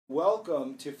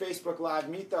Welcome to Facebook Live,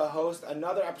 Meet the Host,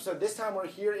 another episode. This time we're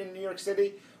here in New York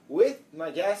City with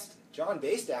my guest, John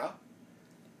Basedow.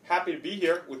 Happy to be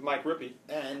here with Mike Rippe.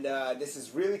 And this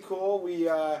is really cool. We've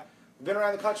been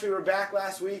around the country. We were back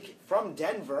last week from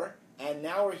Denver, and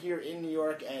now we're here in New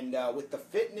York and with the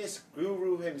fitness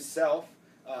guru himself.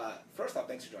 First off,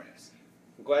 thanks for joining us.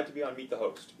 I'm glad to be on Meet the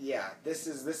Host. Yeah, this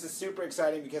is super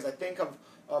exciting because I think of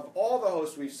all the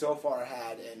hosts we've so far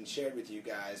had and shared with you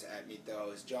guys at Meet the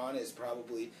Host, John is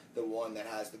probably the one that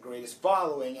has the greatest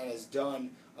following and has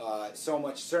done so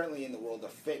much, certainly in the world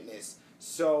of fitness.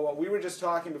 So we were just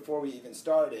talking before we even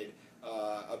started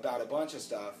about a bunch of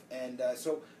stuff, and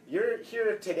so you're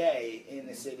here today in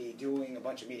the city doing a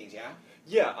bunch of meetings, yeah?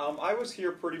 Yeah, I was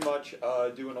here pretty much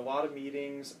doing a lot of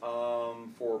meetings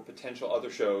for potential other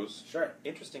shows. Sure.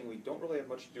 Interestingly, don't really have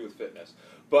much to do with fitness.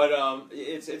 But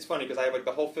it's funny because I have like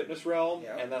the whole fitness realm,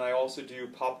 yeah. And then I also do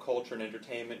pop culture and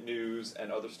entertainment news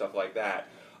and other stuff like that.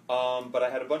 But I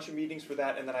had a bunch of meetings for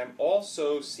that, and then I'm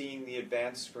also seeing the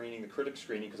advanced screening, the critic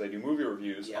screening, because I do movie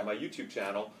reviews on my YouTube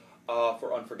channel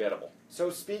for Unforgettable. So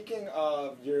speaking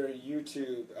of your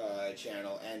YouTube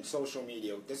channel and social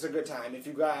media, this is a good time. If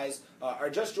you guys are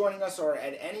just joining us or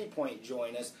at any point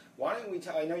join us, why don't we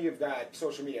I know you've got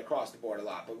social media across the board a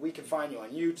lot, but we can find you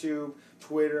on YouTube,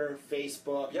 Twitter,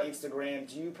 Facebook, Instagram.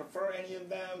 Do you prefer any of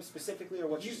them specifically, or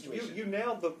what's your situation? You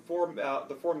nailed the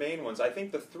four main ones. I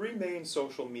think the three main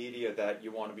social media that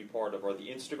you want to be part of are the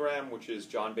Instagram, which is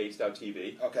John Basedow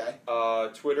TV.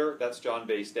 Okay. Twitter, that's John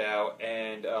Basedow,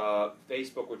 and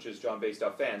Facebook, which is John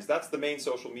Basedow Fans. That's the main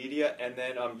social media, and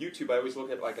then YouTube, I always look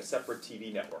at like a separate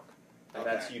TV network. And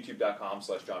that's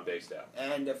youtube.com/John Basedow.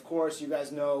 And of course, you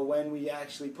guys know when we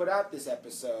actually put out this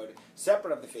episode,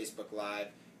 separate of the Facebook Live,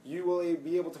 you will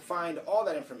be able to find all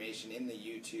that information in the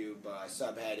YouTube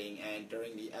subheading and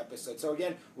during the episode. So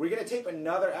again, we're going to tape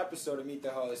another episode of Meet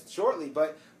the Host shortly,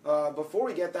 but before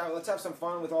we get that, let's have some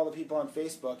fun with all the people on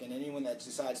Facebook and anyone that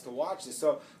decides to watch this.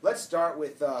 So let's start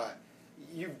with...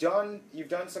 You've done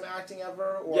some acting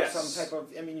ever, or some type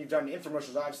of, I mean, you've done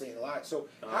infomercials obviously in a lot. So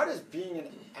how does being an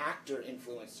actor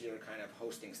influence your kind of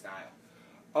hosting style?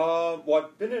 Well,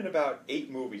 I've been in about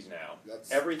 8 movies now.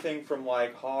 Everything from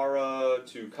like horror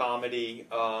to comedy,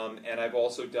 and I've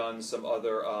also done some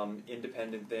other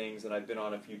independent things, and I've been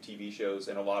on a few TV shows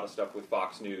and a lot of stuff with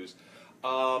Fox News.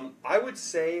 I would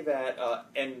say that,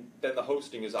 and then the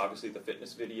hosting is obviously the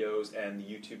fitness videos and the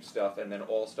YouTube stuff, and then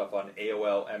all stuff on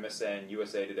AOL, MSN,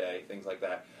 USA Today, things like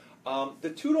that. The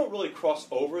two don't really cross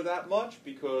over that much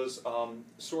because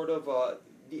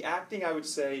the acting, I would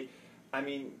say, I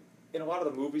mean, in a lot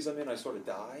of the movies I'm in, I sort of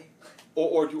die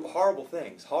or do horrible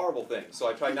things. So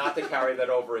I try not to carry that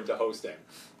over into hosting.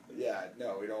 Yeah,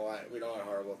 no, we don't want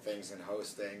horrible things in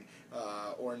hosting,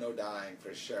 or no dying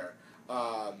for sure.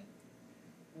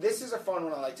 This is a fun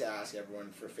one I like to ask everyone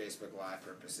for Facebook Live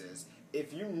purposes.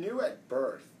 If you knew at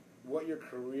birth what your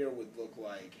career would look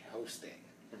like hosting,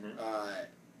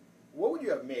 what would you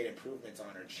have made improvements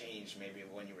on or changed maybe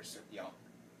when you were so young?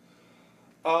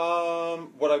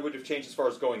 What I would have changed as far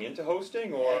as going into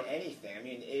hosting, or anything. I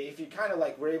mean, if you kind of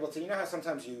like were able to, you know how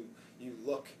sometimes you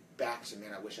look back and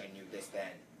man, I wish I knew this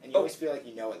then, and you always feel like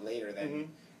you know it later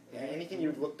than. Anything you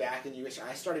would look back and you wish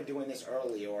I started doing this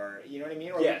early, or you know what I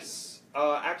mean? Or yes.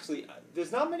 Actually,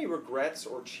 there's not many regrets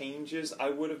or changes I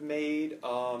would have made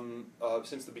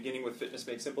since the beginning with Fitness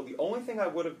Made Simple. The only thing I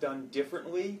would have done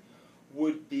differently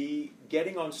would be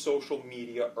getting on social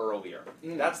media earlier.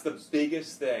 That's the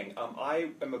biggest thing.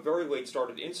 I am a very late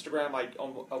starter. Instagram,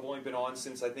 I've only been on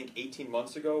since I think 18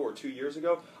 months ago or 2 years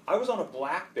ago. I was on a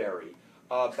BlackBerry.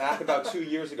 Back about 2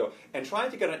 years ago, and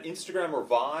trying to get on Instagram or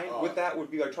Vine with that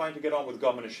would be like trying to get on with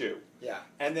gum in a shoe. Yeah.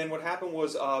 And then what happened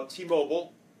was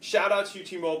T-Mobile. Shout out to you,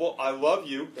 T-Mobile. I love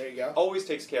you. There you go. Always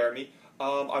takes care of me.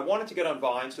 I wanted to get on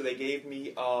Vine, so they gave me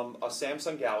a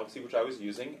Samsung Galaxy, which I was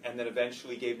using, and then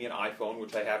eventually gave me an iPhone,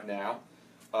 which I have now.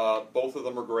 Both of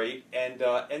them are great, and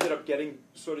ended up getting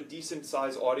sort of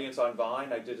decent-sized audience on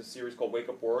Vine. I did a series called Wake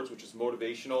Up Words, which is a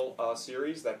motivational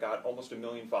series that got almost 1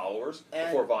 million followers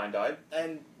before Vine died.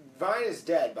 And Vine is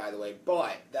dead, by the way,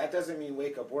 but that doesn't mean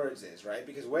Wake Up Words is, right?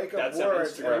 Because Wake Up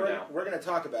Words, and we're going to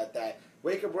talk about that.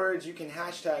 Wake Up Words, you can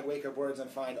hashtag Wake Up Words and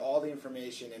find all the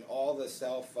information and all the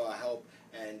self-help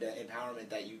and empowerment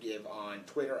that you give on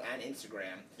Twitter and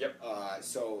Instagram. Yep.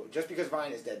 So just because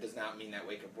Vine is dead does not mean that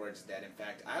Wake Up Words is dead. In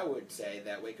fact, I would say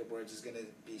that Wake Up Words is going to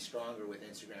be stronger with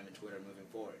Instagram and Twitter moving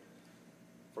forward.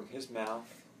 From his mouth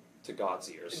to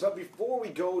God's ears. But before we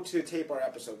go to tape our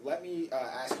episode, let me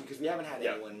ask you, because we haven't had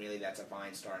anyone really that's a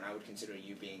Vine star, and I would consider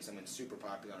you being someone super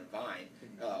popular on Vine,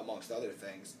 amongst other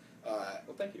things.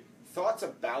 Well, thank you. Thoughts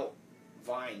about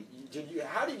Vine.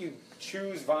 How did you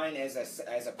choose Vine as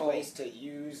a place to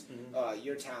use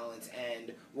your talents,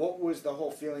 and what was the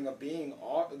whole feeling of being,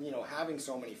 having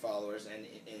so many followers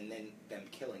and then them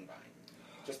killing Vine?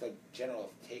 Just a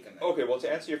general take on that. Okay, well,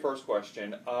 to answer your first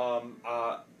question,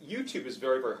 YouTube is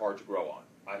very, very hard to grow on.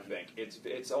 I think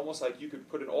it's almost like you could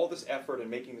put in all this effort in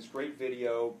making this great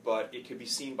video, but it could be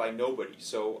seen by nobody.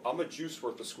 So I'm a juice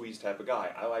worth the squeeze type of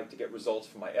guy. I like to get results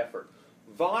for my effort.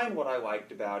 Vine, what I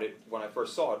liked about it when I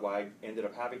first saw it, why I ended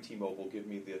up having T-Mobile give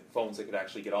me the phones that could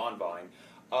actually get on Vine,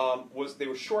 was they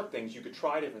were short things. You could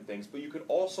try different things, but you could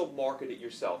also market it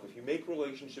yourself. If you make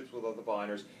relationships with other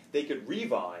Viners, they could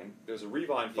revine. There's a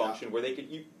revine function where they could,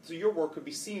 so your work could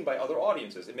be seen by other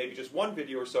audiences. It may be just one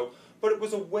video or so, but it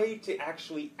was a way to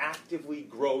actually actively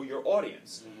grow your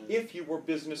audience if you were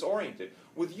business oriented.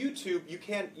 With YouTube,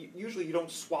 usually you don't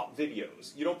swap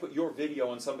videos. You don't put your video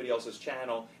on somebody else's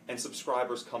channel and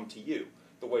subscribers come to you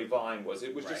the way Vine was.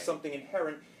 It was just something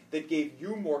inherent that gave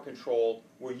you more control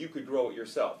where you could grow it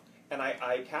yourself. And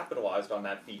I capitalized on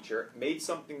that feature, made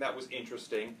something that was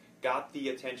interesting, got the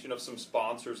attention of some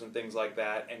sponsors and things like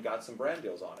that, and got some brand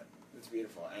deals on it. That's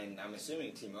beautiful. And I'm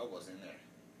assuming T-Mobile's in there.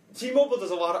 T-Mobile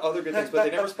does a lot of other good things, but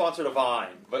they never sponsored a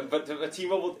Vine. But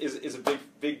T-Mobile is a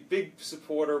big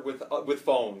supporter with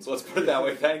phones. Let's put it that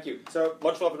way. Thank you. So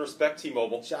much love and respect,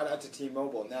 T-Mobile. Shout out to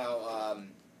T-Mobile. Now,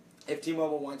 if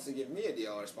T-Mobile wants to give me a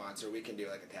deal or a sponsor, we can do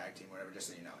like a tag team, whatever. Just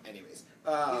so you know. Anyways,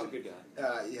 he's a good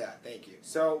guy. Yeah, thank you.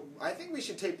 So I think we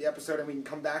should tape the episode and we can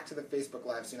come back to the Facebook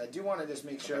Live soon. I do want to just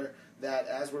make sure that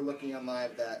as we're looking on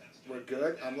live that we're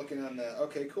good. I'm looking on the.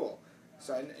 Okay, cool.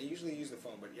 So I usually use the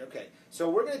phone, but okay. So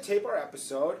we're going to tape our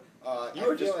episode. You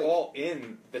are just all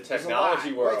in the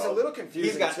technology world. Well, it's a little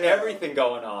confusing. He's got everything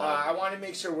going on. I want to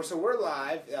make sure we're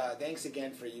live. Thanks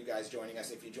again for you guys joining us.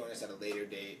 If you join us at a later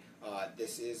date,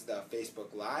 this is the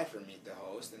Facebook Live for Meet the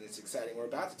Host, and it's exciting. We're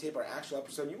about to tape our actual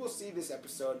episode. You will see this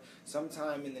episode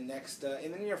sometime in the next,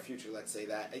 in the near future. Let's say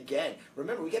that again.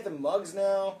 Remember, we get the mugs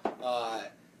now.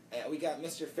 And we got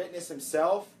Mr. Fitness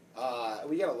himself.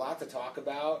 We got a lot to talk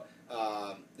about.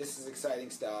 This is exciting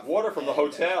stuff. Water from the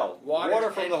hotel.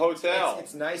 Water from the hotel.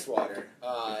 It's nice water.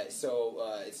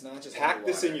 So it's not just pack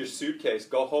this in your suitcase.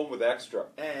 Go home with extra.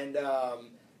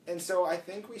 And so I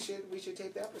think we should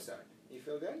tape the episode. You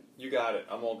feel good? You got it.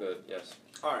 I'm all good. Yes.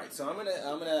 All right. So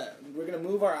we're gonna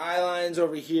move our eye lines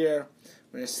over here.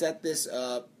 We're gonna set this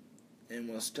up, and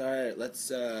we'll start.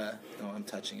 Let's. Oh, I'm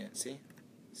touching it. See,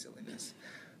 silliness.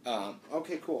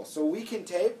 Okay, cool. So we can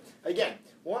tape. Again,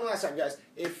 one last time, guys.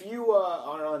 If you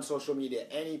are on social media,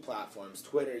 any platforms,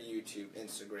 Twitter, YouTube,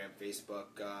 Instagram,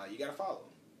 Facebook, you got to follow them.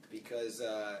 Because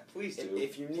please do.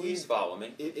 Please follow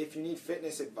me. If you need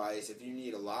fitness advice, if you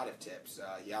need a lot of tips,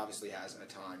 he obviously has a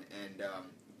ton. And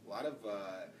a lot of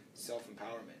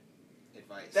self-empowerment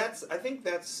advice. I think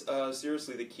that's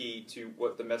seriously the key to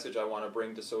what the message I want to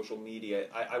bring to social media.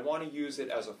 I want to use it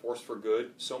as a force for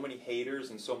good. So many haters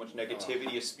and so much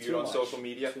negativity is spewed on social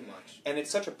media. Too much. And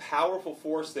it's such a powerful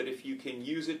force that if you can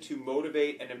use it to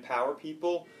motivate and empower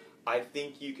people, I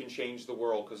think you can change the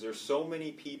world, because there's so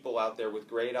many people out there with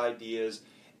great ideas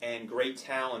and great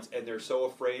talents, and they're so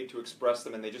afraid to express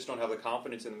them, and they just don't have the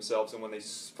confidence in themselves. And when they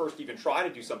first even try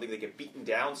to do something, they get beaten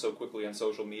down so quickly on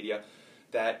social media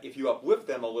that if you uplift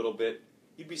them a little bit,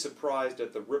 you'd be surprised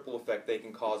at the ripple effect they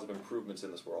can cause of improvements in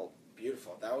this world.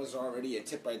 Beautiful. That was already a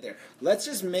tip right there. Let's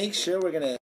just make sure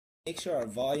our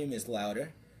volume is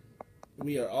louder.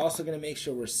 We are also going to make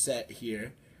sure we're set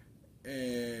here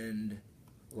and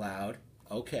loud.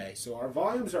 Okay, so our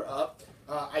volumes are up.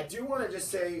 I do want to just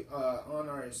say on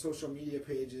our social media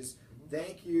pages,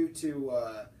 thank you to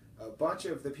a bunch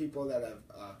of the people that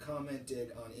have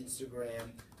commented on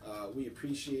Instagram. We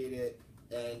appreciate it.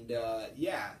 And,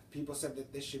 people said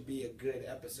that this should be a good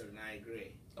episode, and I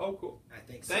agree. Oh, cool. I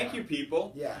think so. Thank you,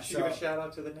 people. Yeah, you should give a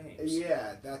shout-out to the names.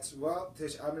 Yeah,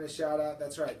 I'm going to shout-out,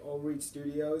 that's right, Old Reed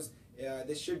Studios.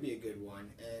 This should be a good one,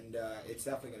 and it's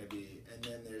definitely going to be. And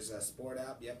then there's a Sport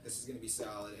App. Yep, this is going to be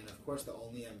solid. And, of course, the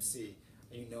Only MC.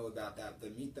 You know about that. The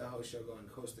Meet the Host show going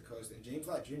coast to coast. And James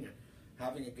Lott Jr.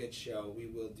 having a good show. We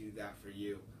will do that for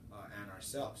you and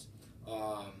ourselves.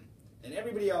 And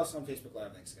everybody else on Facebook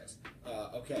Live. Thanks, guys.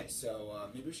 Okay, so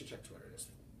maybe we should check Twitter. This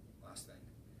last thing.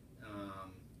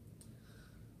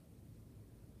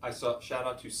 I saw shout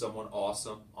out to someone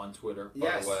awesome on Twitter,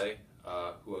 by the way,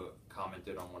 who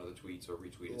commented on one of the tweets or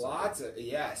retweeted.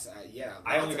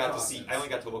 I only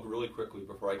got to look really quickly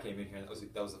before I came in here, and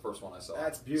that was the first one I saw.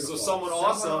 That's beautiful. So someone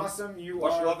awesome.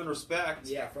 Much love and respect.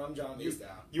 Yeah, from John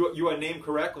Basedow. You are named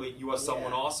correctly. You are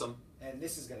someone awesome. And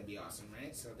this is going to be awesome,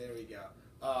 right? So there we go.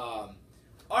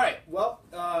 All right, well,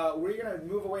 we're going to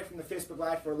move away from the Facebook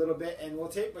Live for a little bit, and we'll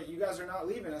tape, but you guys are not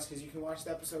leaving us because you can watch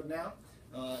the episode now.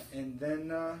 And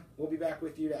then we'll be back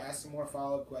with you to ask some more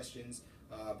follow-up questions.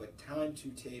 But time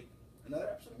to tape another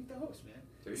episode of Meet the Host, man.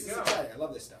 There This you is go. exciting. I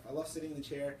love this stuff. I love sitting in the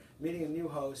chair, meeting a new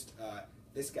host.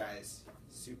 This guy's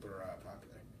super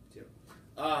popular, too.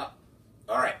 All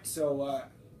right, so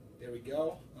there we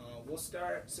go. We'll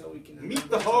start so we can... Meet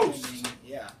the host.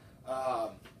 Yeah.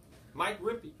 Mike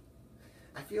Rippe.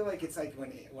 I feel like it's like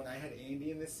when I had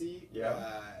Andy in the seat.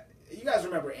 Yeah. You guys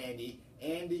remember Andy.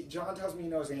 Andy, John tells me he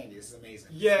knows Andy. This is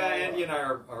amazing. Yeah, Andy and I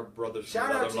are brothers from Shout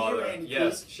out another to mother. you, Andy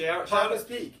Yes, Peak. Papa's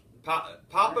Peak.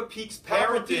 Papa Peak's Papa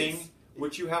Parenting, Peaks.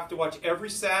 which you have to watch every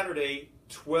Saturday,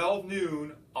 12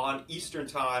 noon on Eastern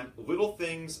Time. Little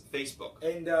Things Facebook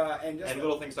And just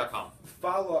littlethings.com.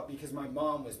 follow up because my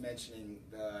mom was mentioning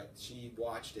she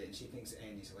watched it and she thinks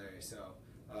Andy's hilarious. So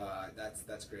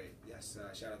that's great. Yes,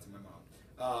 shout out to my mom.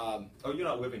 Oh, you're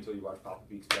not living until you watch Papa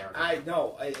Peak's Parenting. I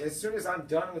know. As soon as I'm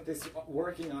done with this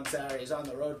working on Saturdays on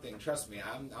the road thing, trust me,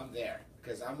 I'm there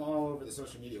because I'm all over the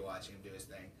social media watching him do his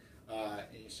thing.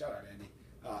 And shout out, Andy.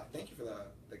 Thank you for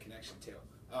the connection too.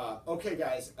 Okay,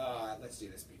 guys, let's do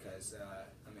this because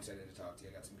I'm excited to talk to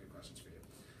you. I got some good questions for you.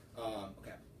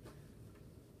 Okay.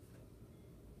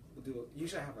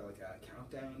 Usually I have like a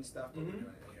countdown and stuff, but we're doing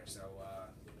it here, so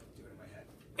do it in my head.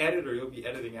 Editor, you'll be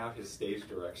editing out his stage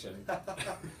direction. Okay.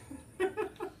 Put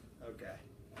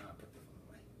the phone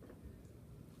away.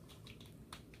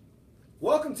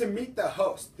 Welcome to Meet the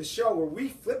Host, the show where we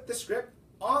flip the script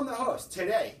on the host.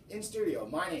 Today, in studio,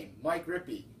 my name, Mike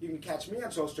Rippe. You can catch me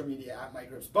on social media at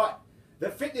Mike Rips, but the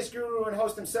fitness guru and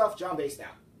host himself, John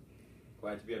Basedow.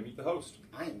 Glad to be on Meet the Host.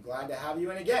 I am glad to have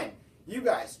you. And again, you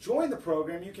guys, join the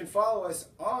program. You can follow us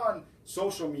on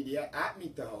social media at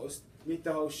Meet the Host. Meet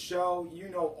the Host Show. You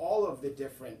know all of the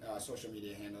different social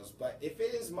media handles. But if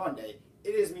it is Monday,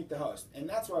 it is Meet the Host. And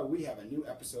that's why we have a new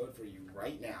episode for you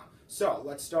right now. So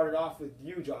let's start it off with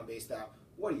you, John Basedow.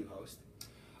 What do you host?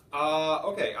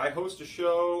 Okay, I host a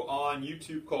show on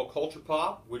YouTube called Culture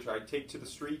Pop, which I take to the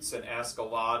streets and ask a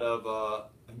lot of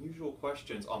unusual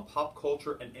questions on pop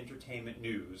culture and entertainment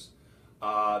news.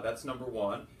 That's number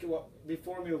one. Okay, well,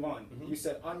 before we move on, you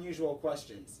said unusual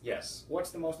questions. Yes.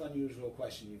 What's the most unusual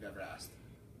question you've ever asked?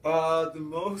 The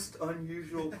most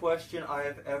unusual question I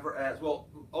have ever asked. Well,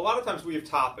 a lot of times we have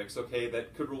topics, okay,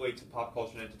 that could relate to pop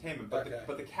culture and entertainment, but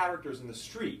but the characters in the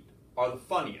street are the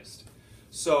funniest.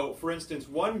 So, for instance,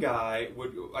 one guy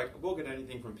would, we'll get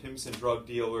anything from pimps and drug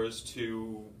dealers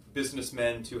to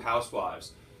businessmen to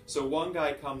housewives. So one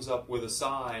guy comes up with a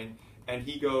sign and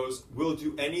he goes, "We'll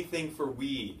do anything for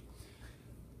weed."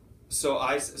 So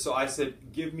I said,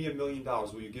 "Give me $1 million.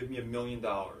 Will you give me $1 million?"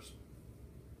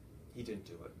 He didn't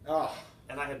do it. Oh.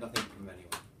 And I had nothing from him anyway.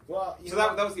 Well, so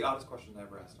that was the oddest question I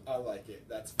ever asked him. I like it.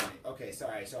 That's funny. Okay,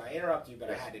 sorry. So I interrupted you, but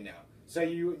yes. I had to know. So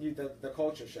you the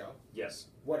culture show. Yes.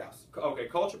 What else? Okay,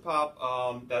 Culture Pop.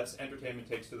 That's entertainment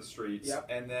takes to the streets. Yep.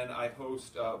 And then I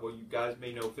host. Well, you guys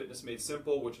may know Fitness Made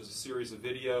Simple, which is a series of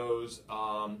videos,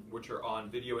 which are on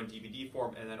video and DVD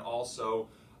form, and then also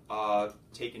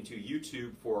taken to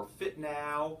YouTube for Fit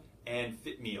Now and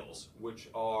Fit Meals, which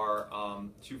are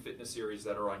two fitness series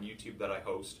that are on YouTube that I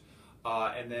host.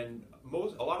 And then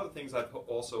a lot of the things I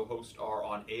also host are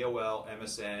on AOL,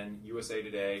 MSN, USA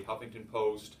Today, Huffington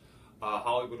Post,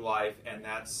 Hollywood Life, and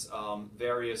that's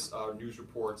various news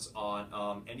reports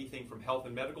on anything from health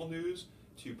and medical news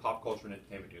to pop culture and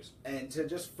entertainment news. And to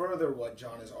just further what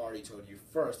John has already told you,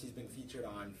 first, he's been featured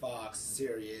on Fox,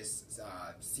 Sirius,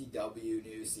 CW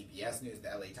News, CBS News, the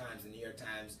LA Times, the New York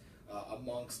Times,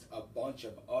 amongst a bunch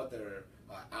of other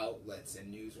outlets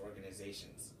and news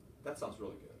organizations. That sounds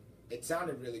really good. It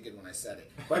sounded really good when I said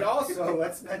it. But also,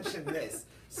 let's mention this.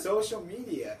 Social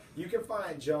media. You can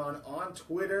find John on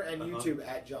Twitter and YouTube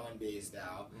at John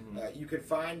Basedow. You can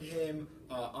find him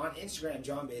on Instagram,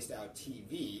 John Basedow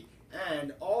TV,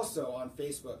 and also on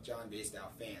Facebook, John Basedow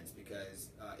Fans. Because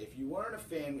if you weren't a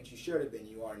fan, which you should have been,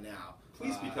 you are now.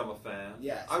 Please become a fan.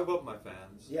 Yes. I love my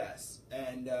fans. Yes.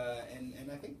 And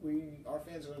I think our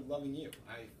fans are loving you.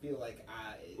 I feel like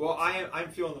I'm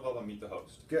feeling the love on Meet the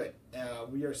Host. Good.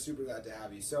 We are super glad to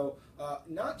have you. So,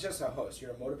 not just a host,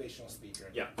 you're a motivational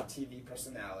speaker, a TV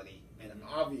personality, and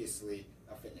obviously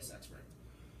a fitness expert.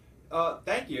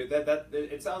 Thank you.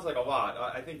 It sounds like a lot.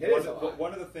 I think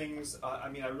one of the things. I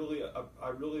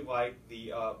really like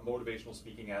the motivational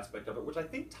speaking aspect of it, which I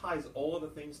think ties all of the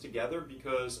things together.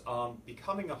 Because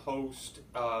becoming a host,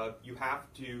 you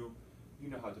have to. You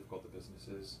know how difficult the business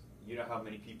is. You know how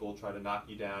many people try to knock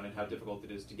you down, and how difficult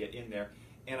it is to get in there.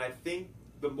 And I think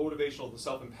the motivational, the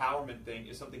self-empowerment thing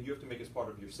is something you have to make as part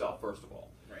of yourself, first of all.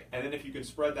 Right. And then if you can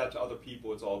spread that to other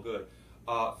people, it's all good.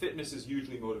 Fitness is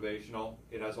hugely motivational.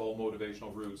 It has all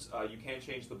motivational roots. You can't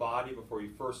change the body before you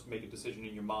first make a decision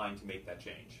in your mind to make that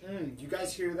change. Do you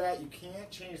guys hear that? You can't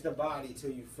change the body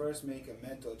till you first make a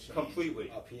mental change.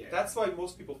 Completely. Up here. That's why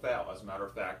most people fail, as a matter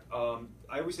of fact.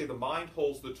 I always say the mind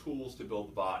holds the tools to build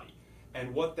the body.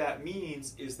 And what that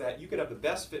means is that you could have the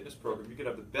best fitness program, you could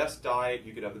have the best diet,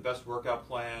 you could have the best workout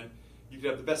plan, you could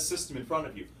have the best system in front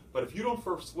of you. But if you don't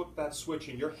first flip that switch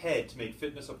in your head to make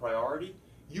fitness a priority,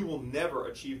 you will never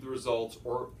achieve the results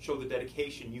or show the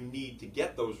dedication you need to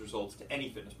get those results to any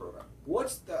fitness program.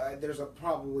 There's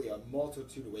probably a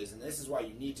multitude of ways, and this is why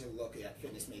you need to look at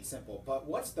Fitness Made Simple, but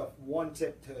what's the one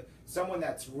tip to someone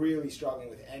that's really struggling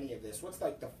with any of this? What's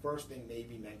like the first thing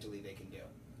maybe mentally they can do?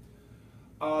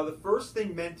 The first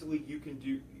thing mentally you can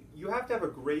do, you have to have a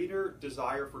greater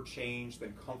desire for change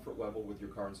than comfort level with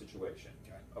your current situation.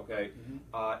 Okay?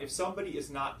 If somebody is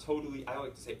not totally, I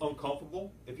like to say,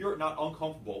 uncomfortable, if you're not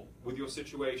uncomfortable with your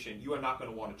situation, you are not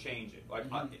going to want to change it. Like,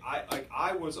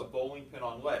 I was a bowling pin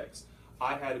on legs.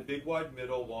 I had a big wide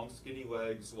middle, long skinny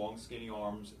legs, long skinny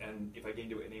arms, and if I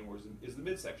gained it anywhere is the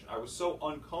midsection. I was so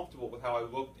uncomfortable with how I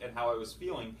looked and how I was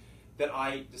feeling that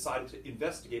I decided to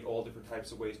investigate all different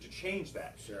types of ways to change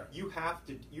that. Sure. You have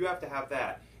to have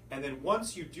that. And then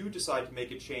once you do decide to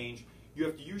make a change, you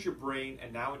have to use your brain,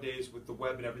 and nowadays with the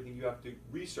web and everything, you have to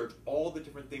research all the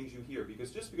different things you hear.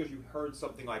 Because just because you heard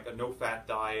something like a no-fat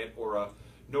diet or a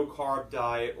no-carb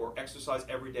diet or exercise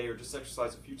every day or just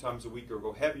exercise a few times a week or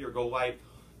go heavy or go light,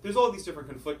 there's all these different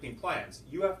conflicting plans.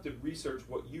 You have to research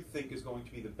what you think is going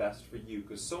to be the best for you,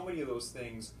 because so many of those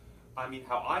things, I mean,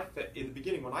 in the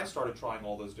beginning when I started trying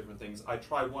all those different things, I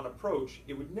tried one approach,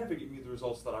 it would never give me the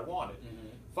results that I wanted.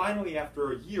 Finally,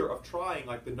 after a year of trying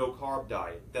like the no-carb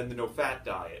diet, then the no-fat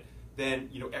diet, then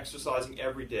exercising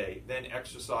every day, then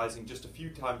exercising just a few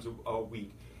times a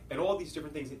week, and all these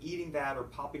different things, and eating that or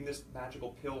popping this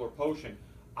magical pill or potion,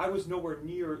 I was nowhere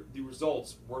near the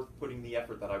results worth putting the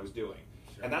effort that I was doing.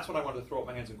 Sure. And that's when I wanted to throw up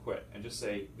my hands and quit and just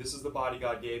say, this is the body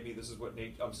God gave me, this is what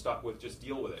I'm stuck with, just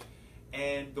deal with it.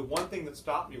 And the one thing that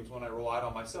stopped me was when I relied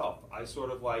on myself. I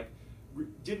sort of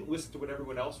didn't listen to what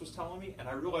everyone else was telling me, and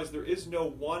I realized there is no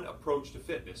one approach to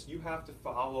fitness. You have to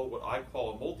follow what I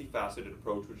call a multifaceted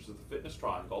approach, which is the fitness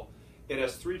triangle. It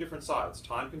has 3 different sides: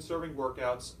 time-conserving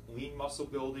workouts, lean muscle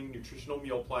building, nutritional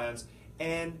meal plans,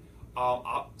 and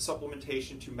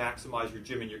supplementation to maximize your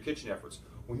gym and your kitchen efforts.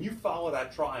 When you follow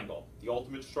that triangle, the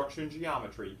ultimate structure and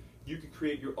geometry, you can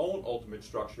create your own ultimate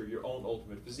structure, your own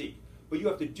ultimate physique. But you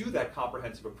have to do that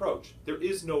comprehensive approach. There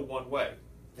is no one way.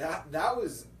 That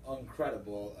was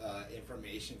incredible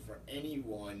information for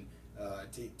anyone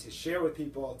to share with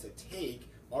people, to take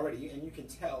already, and you can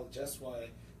tell just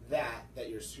that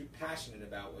you're passionate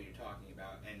about what you're talking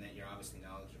about, and that you're obviously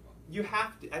knowledgeable. You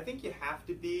have to. I think you have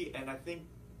to be, and I think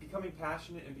becoming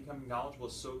passionate and becoming knowledgeable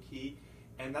is so key.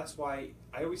 And that's why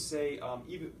I always say,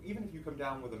 even if you come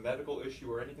down with a medical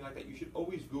issue or anything like that, you should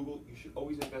always Google, you should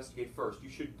always investigate first. You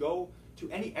should go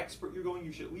to any expert you're going,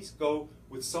 you should at least go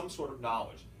with some sort of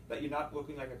knowledge, that you're not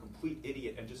looking like a complete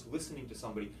idiot and just listening to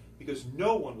somebody, because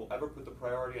no one will ever put the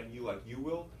priority on you like you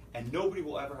will, and nobody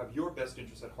will ever have your best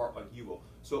interest at heart like you will.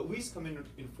 So at least come in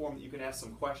informed that you can ask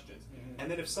some questions. And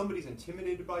then if somebody's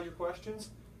intimidated by your questions,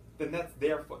 then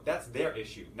that's their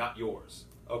issue, not yours.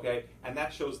 Okay, and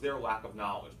that shows their lack of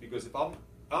knowledge. Because if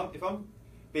I'm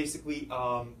basically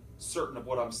certain of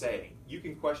what I'm saying, you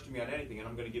can question me on anything, and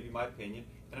I'm going to give you my opinion,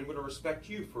 and I'm going to respect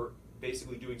you for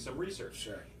basically doing some research.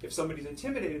 Sure. If somebody's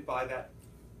intimidated by that,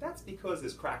 that's because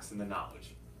there's cracks in the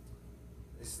knowledge.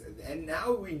 And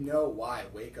now we know why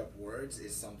Wake Up Words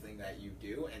is something that you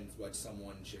do, and what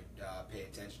someone should pay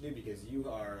attention to, because you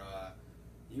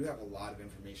have a lot of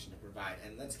information to provide.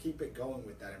 And let's keep it going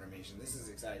with that information. This is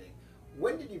exciting.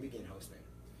 When did you begin hosting?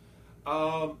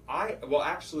 I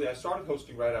started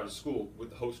hosting right out of school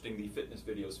with hosting the fitness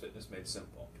videos, Fitness Made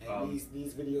Simple. And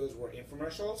these videos were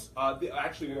infomercials? It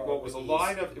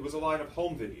was a line of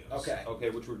home videos. Okay,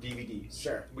 which were DVDs.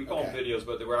 Sure. We call them videos,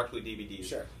 but they were actually DVDs.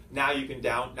 Sure. Now if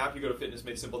you go to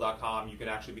fitnessmadesimple.com, you can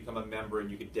actually become a member and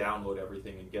you can download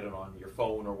everything and get it on your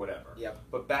phone or whatever. Yep.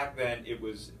 But back then, it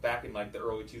was back in like the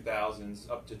early 2000s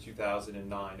up to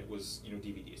 2009. It was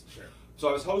DVDs. Sure. So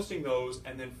I was hosting those,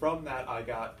 and then from that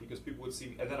because people would see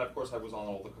me, and then of course I was on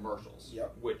all the commercials.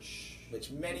 Yep. Which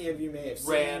many of you may have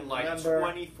seen. Ran like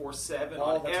 24/7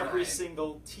 on every time.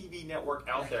 single TV network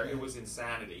out there. It was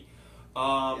insanity.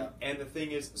 Yep. And the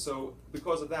thing is, so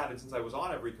because of that, and since I was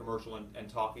on every commercial and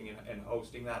talking and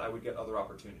hosting that, I would get other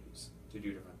opportunities to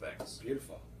do different things.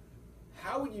 Beautiful.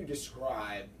 how would you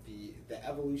describe the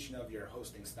evolution of your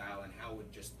hosting style, and how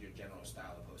would just your general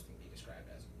style of hosting be described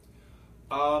as?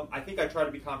 I think I try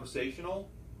to be conversational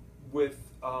with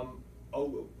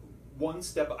one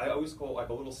step. I always call like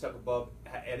a little step above,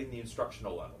 adding the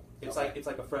instructional level. It's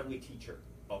like a friendly teacher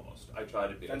almost. I try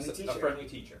to be a friendly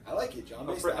teacher. I like it, John.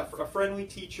 A friendly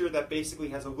teacher that basically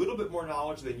has a little bit more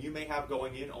knowledge than you may have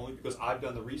going in, only because I've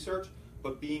done the research,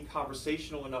 but being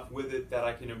conversational enough with it that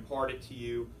I can impart it to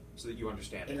you so that you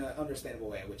understand it. In an understandable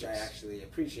way, which I actually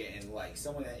appreciate and like.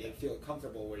 Someone that you feel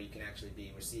comfortable where you can actually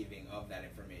be receiving of that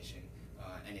information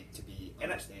and it to be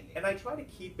understanding. And I try to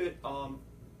keep it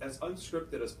as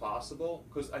unscripted as possible,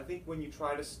 because I think when you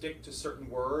try to stick to certain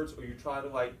words, or you try to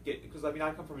like get, because I mean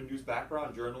I come from a news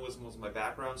background, journalism was my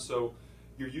background, so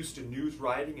you're used to news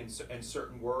writing and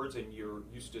certain words, and you're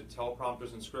used to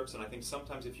teleprompters and scripts, and I think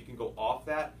sometimes if you can go off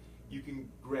that, you can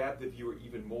grab the viewer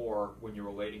even more when you're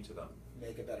relating to them.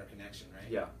 Make a better connection, right?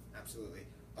 Yeah. Absolutely.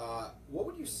 What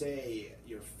would you say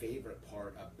your favorite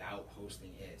part about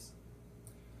hosting is?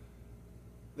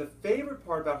 The favorite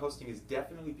part about hosting is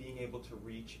definitely being able to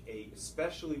reach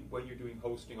especially when you're doing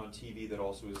hosting on TV that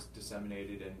also is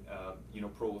disseminated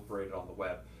and proliferated on the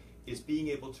web, is being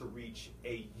able to reach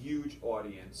a huge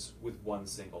audience with one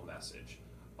single message,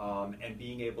 and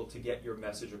being able to get your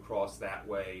message across that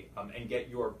way, and get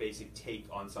your basic take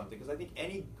on something. Because I think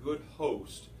any good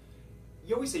host,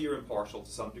 you always say you're impartial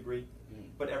to some degree,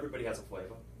 but everybody has a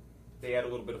flavor. They add a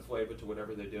little bit of flavor to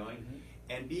whatever they're doing. Mm-hmm.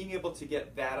 And being able to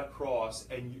get that across,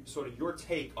 and sort of your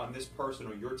take on this person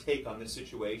or your take on this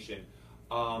situation,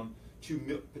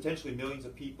 to potentially millions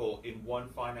of people in one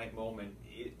finite moment,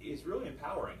 is really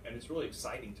empowering, and it's really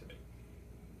exciting to me.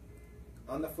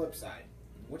 On the flip side,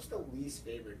 what's the least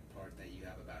favorite part that you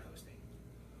have about hosting?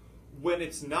 When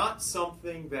it's not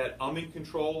something that I'm in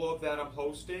control of that I'm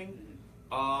hosting,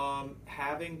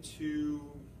 having to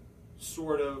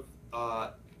sort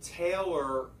of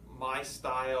tailor my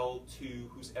style to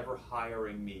who's ever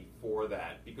hiring me for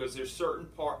that, because there's certain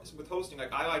parts with hosting,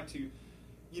 like I like to,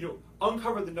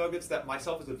 uncover the nuggets that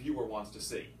myself as a viewer wants to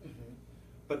see. Mm-hmm.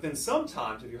 But then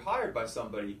sometimes, if you're hired by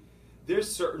somebody,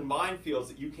 there's certain minefields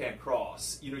that you can't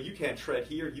cross. You can't tread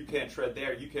here, you can't tread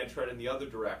there, you can't tread in the other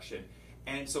direction.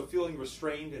 And so feeling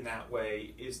restrained in that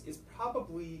way is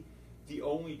probably the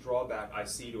only drawback I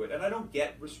see to it. And I don't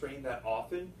get restrained that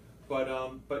often. But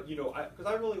because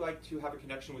I really like to have a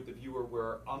connection with the viewer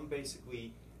where I'm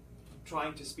basically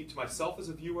trying to speak to myself as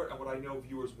a viewer and what I know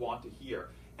viewers want to hear.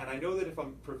 And I know that if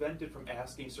I'm prevented from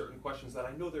asking certain questions that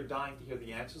I know they're dying to hear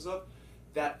the answers of,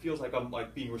 that feels like I'm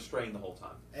like being restrained the whole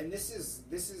time. And this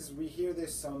is we hear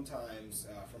this sometimes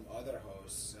from other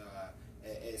hosts.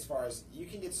 As far as you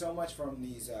can get so much from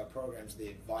these programs, the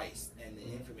advice and the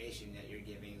information that you're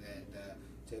giving,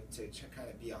 to kind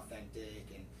of be authentic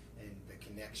and the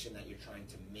connection that you're trying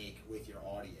to make with your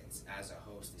audience as a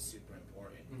host is super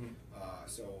important. Mm-hmm.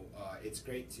 So it's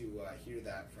great to hear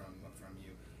that from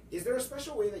you. Is there a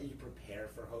special way that you prepare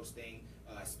for hosting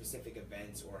specific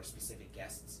events or specific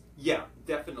guests? Yeah,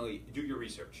 definitely. Do your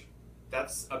research.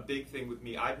 That's a big thing with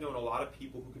me. I've known a lot of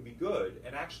people who can be good,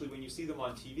 and actually when you see them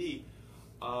on TV,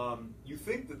 you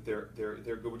think that they're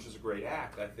good, which is a great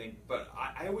act, I think. But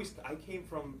I came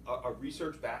from a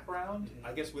research background, mm-hmm.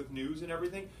 I guess, with news and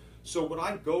everything. So when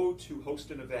I go to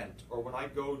host an event, or when I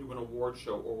go to an award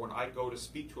show, or when I go to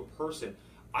speak to a person,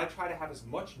 I try to have as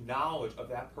much knowledge of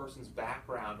that person's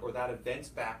background or that event's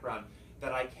background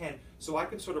that I can, so I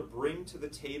can sort of bring to the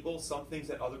table some things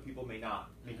that other people may not,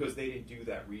 because they didn't do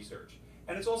that research.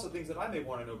 And it's also things that I may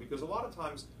want to know, because a lot of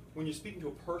times when you're speaking to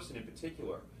a person in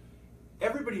particular,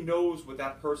 everybody knows what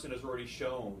that person has already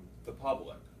shown the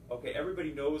public. Okay,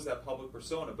 everybody knows that public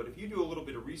persona, but if you do a little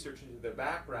bit of research into their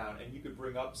background and you could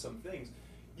bring up some things,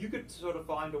 you could sort of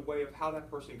find a way of how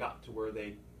that person got to where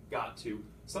they got to,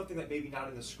 something that maybe not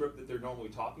in the script that they're normally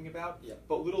talking about,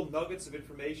 but little nuggets of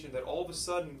information that all of a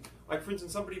sudden, like for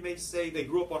instance, somebody may say they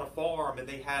grew up on a farm and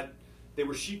they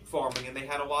were sheep farming and they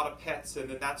had a lot of pets, and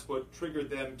then that's what triggered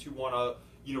them to want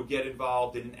to, get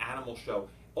involved in an animal show.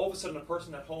 All of a sudden, a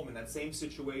person at home in that same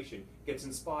situation gets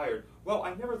inspired. Well,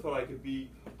 I never thought I could be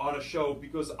on a show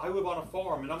because I live on a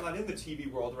farm and I'm not in the TV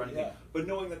world or anything. Yeah. But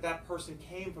knowing that that person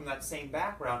came from that same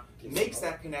background makes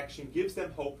that connection, gives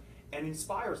them hope, and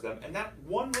inspires them. And that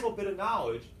one little bit of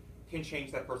knowledge can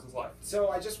change that person's life. So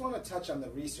I just want to touch on the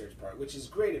research part, which is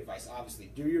great advice.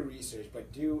 Obviously, do your research, but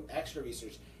do extra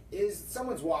research. Is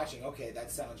someone's watching, okay,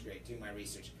 that sounds great, do my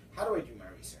research. How do I do my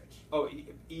research? Oh,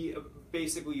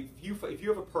 basically, if you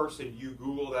have a person, you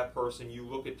Google that person, you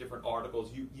look at different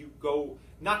articles, you go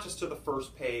not just to the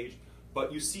first page,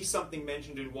 but you see something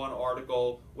mentioned in one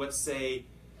article, let's say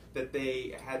that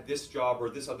they had this job or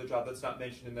this other job that's not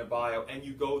mentioned in their bio, and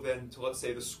you go then to, let's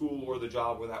say, the school or the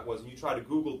job where that was, and you try to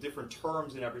Google different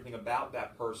terms and everything about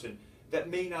that person that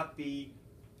may not be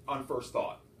on first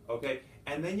thought, okay?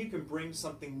 And then you can bring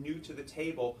something new to the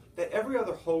table that every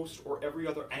other host or every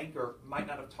other anchor might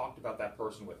not have talked about that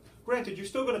person with. Granted, you're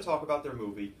still going to talk about their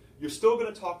movie, you're still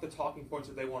going to talk the talking points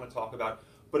that they want to talk about,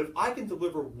 but if I can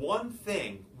deliver one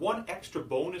thing, one extra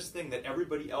bonus thing that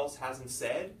everybody else hasn't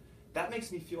said, that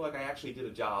makes me feel like I actually did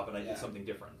a job and I did something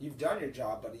different. You've done your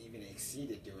job, but even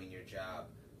exceeded doing your job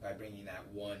by bringing that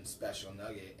one special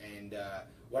nugget. And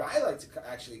what I like to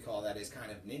actually call that is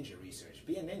kind of ninja research.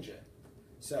 Be a ninja.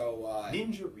 So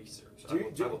ninja research. I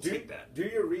will take that. Do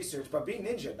your research, but be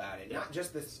ninja about it. Not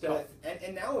just the stuff.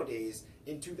 And nowadays,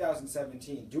 in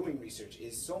 2017, doing research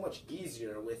is so much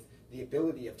easier with the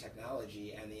ability of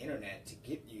technology and the internet to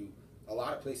get you a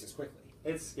lot of places quickly.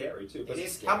 It's scary, too. It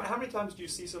is scary. How many times do you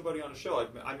see somebody on a show?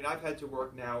 I mean, I've had to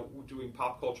work now doing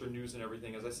pop culture news and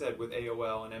everything, as I said, with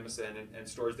AOL and MSN and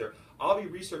stories there. I'll be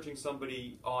researching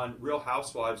somebody on Real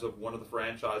Housewives of one of the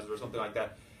franchises or something like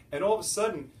that, and all of a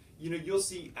sudden, you'll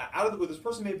see, out of the blue, this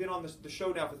person may have been on the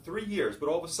show now for 3 years, but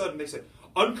all of a sudden they said,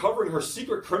 uncovering her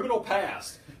secret criminal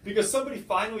past. Because somebody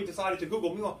finally decided to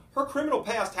Google, meanwhile, her criminal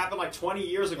past happened like 20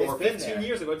 years ago or 15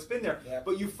 years ago. It's been there. Yep.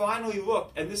 But you finally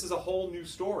looked, and this is a whole new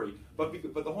story. But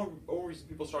the whole reason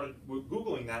people started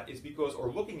Googling that is because, or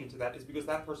looking into that, is because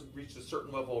that person reached a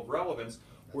certain level of relevance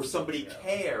where somebody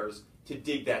cares to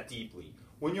dig that deeply.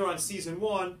 When you're on season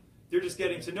 1, they're just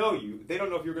getting to know you. They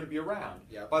don't know if you're going to be around.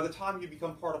 Yep. By the time you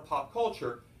become part of pop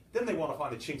culture, then they want to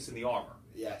find the chinks in the armor.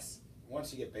 Yes.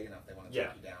 Once you get big enough, they want to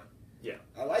take you down. Yeah.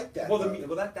 I like that. Well,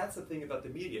 that's the thing about the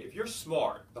media. If you're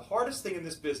smart, the hardest thing in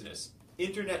this business,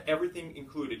 internet, everything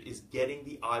included, is getting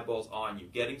the eyeballs on you,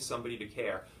 getting somebody to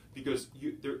care. Because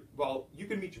you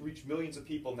can reach millions of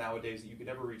people nowadays that you could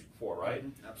never reach before, right?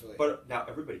 Mm-hmm. Absolutely. But now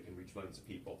everybody can reach millions of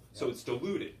people, so it's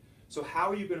diluted. So how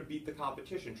are you going to beat the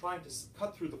competition? Trying to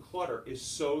cut through the clutter is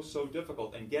so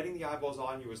difficult, and getting the eyeballs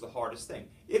on you is the hardest thing.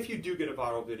 If you do get a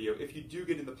viral video, if you do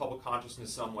get in the public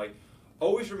consciousness some way,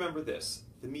 always remember this.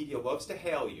 The media loves to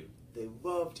hail you. They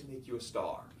love to make you a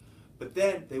star. But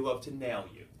then they love to nail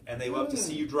you, and they love to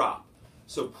see you drop.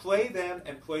 So play them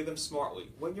and play them smartly.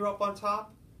 When you're up on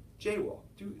top, jaywalk.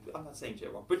 I'm not saying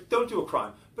jaywalk, but don't do a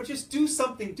crime. But just do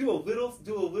something. Do a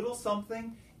little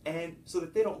something, and so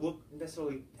that they don't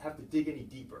necessarily have to dig any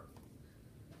deeper.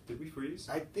 Did we freeze?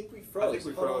 I think we froze. I think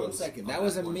we froze. Hold on a second. That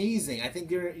was amazing. I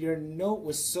think your note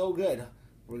was so good.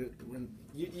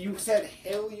 You said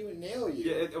hail you and nail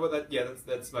you. Yeah,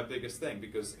 that's my biggest thing,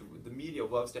 because the media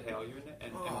loves to hail you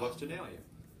and loves to nail you.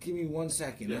 Give me 1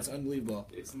 second. Yeah. That's unbelievable.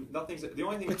 The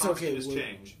only thing constant is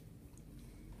change.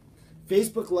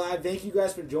 Facebook Live. Thank you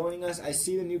guys for joining us. I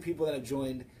see the new people that have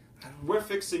joined. We're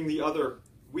fixing the other.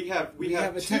 We have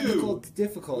a technical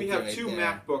difficulty. We have right two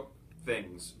there. MacBook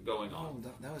things going on.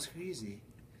 Oh, that was crazy.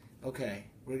 Okay,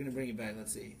 we're gonna bring it back.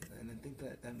 Let's see. And I think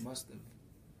that must have.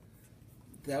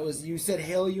 That was, you said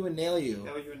hail you and nail you.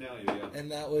 Hail you and nail you, yeah.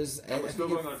 And that was, and we're still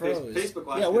going on Facebook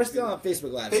Live. Yeah, we're still on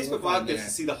Facebook Live. Facebook Live gets to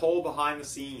see the whole behind the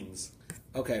scenes.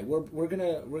 Okay, we'll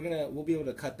be able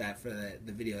to cut that for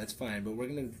the video. That's fine, but we're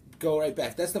gonna go right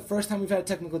back. That's the first time we've had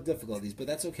technical difficulties, but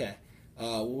that's okay.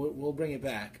 We'll bring it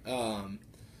back.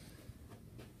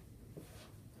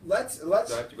 Let's. Do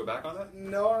I have to go back on that?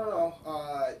 No.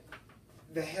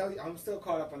 The hail. I'm still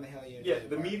caught up on the hail you. Yeah,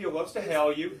 the media loves to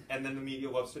hail you, and then the media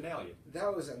loves to nail you.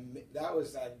 That was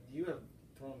you have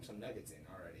thrown some nuggets in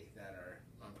already that are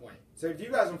on point. So if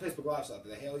you guys on Facebook Live saw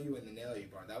the hail you and the nail you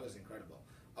part, that was incredible.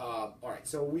 All right,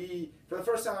 so for the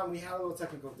first time we had a little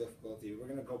technical difficulty. We're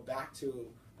gonna go back to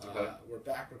we're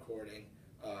back recording,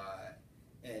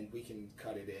 and we can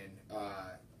cut it in,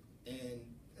 and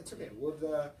it's okay.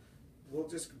 We'll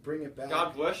just bring it back.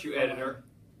 God bless you, editor.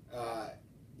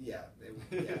 Yeah.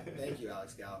 Thank you,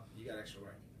 Alex Gallup. You got extra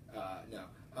work.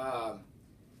 No.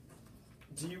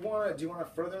 Do you want to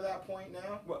further that point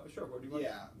now? Well, sure. What do you want?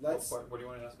 Yeah. What do you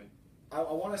want to ask me? I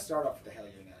want to start off with the hail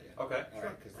you nail you. Okay. All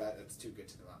right, because that's too good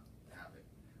to have it.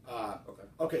 Okay.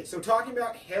 Okay. So talking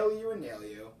about hail you and nail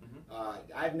you,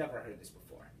 I've never heard this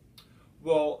before.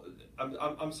 Well,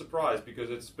 I'm surprised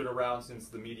because it's been around since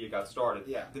the media got started.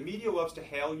 Yeah. The media loves to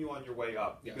hail you on your way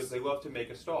up because they love to make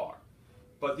a star.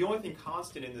 But the only thing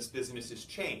constant in this business is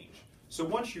change. So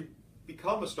once you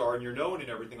become a star and you're known and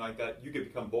everything like that, you can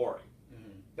become boring.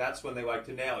 Mm-hmm. That's when they like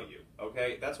to nail you.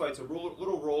 Okay, that's why it's a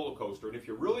little roller coaster. And if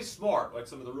you're really smart, like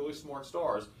some of the really smart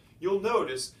stars, you'll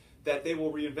notice that they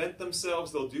will reinvent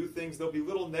themselves. They'll do things. There'll be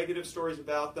little negative stories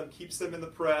about them, keeps them in the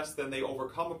press. Then they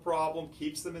overcome a problem,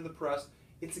 keeps them in the press.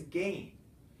 It's a game.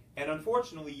 And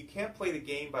unfortunately, you can't play the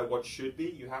game by what should be.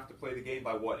 You have to play the game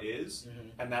by what is,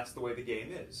 and that's the way the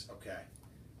game is. Okay.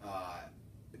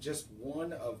 Just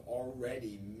one of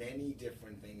already many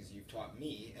different things you've taught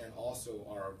me and also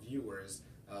our viewers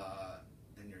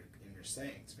in your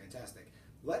sayings. Fantastic.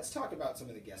 Let's talk about some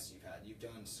of the guests you've had. You've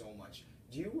done so much.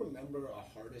 Do you remember a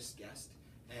hardest guest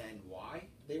and why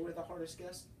they were the hardest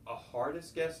guest? A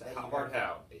hardest guest?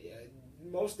 How?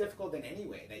 Most difficult in any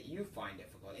way that you find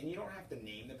difficult. And you don't have to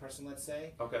name the person, let's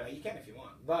say. Okay. You can if you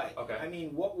want. But, okay. I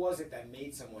mean, what was it that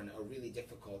made someone a really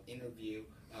difficult interview,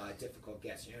 difficult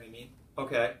guest? You know what I mean?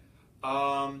 Okay.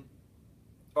 All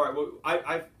right. Well,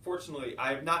 I fortunately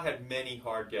I have not had many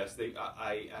hard guests.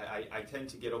 I tend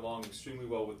to get along extremely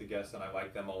well with the guests, and I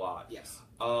like them a lot. Yes.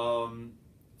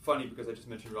 Funny because I just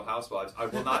mentioned Real Housewives. I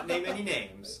will not name any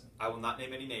names. I will not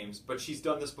name any names. But she's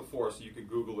done this before, so you can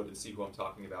Google it and see who I'm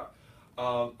talking about.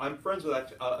 I'm friends with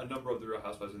a number of the Real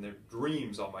Housewives, and they're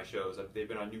dreams on my shows. They've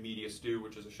been on New Media Stew,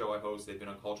 which is a show I host. They've been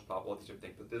on Culture Pop, all these different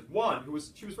things. But there's one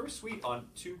she was very sweet on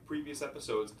 2 previous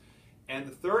episodes. And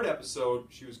the 3rd episode,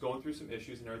 she was going through some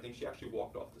issues and everything. She actually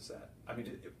walked off the set. I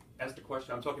mean, asked a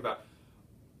question. I'm talking about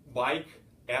Mike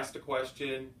asked a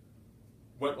question,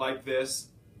 went like this,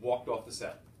 walked off the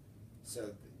set.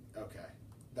 So, okay.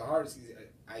 The hardest,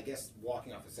 I guess,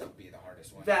 walking off the set would be the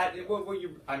hardest one.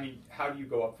 How do you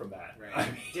go up from that? Right. I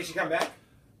mean, did she come back?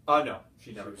 No,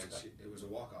 she never came back. It was a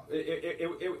walk-off.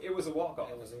 It was a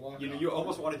walk-off. It was a walk-off. You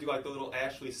almost want to do like the little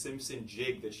Ashley Simpson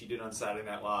jig that she did on Saturday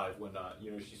Night Live when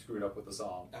she screwed up with the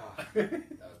song. Oh, that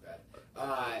was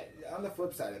bad. On the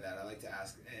flip side of that, I like to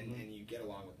ask, and you get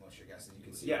along with most of your guests, and you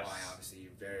can see why. Obviously,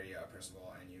 you're very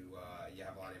personable, and you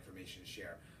have a lot of information to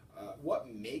share. What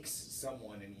makes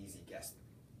someone an easy guest?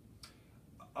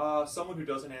 Someone who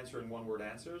doesn't answer in one-word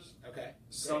answers. Okay.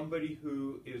 Somebody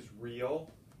who is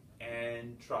real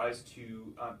and tries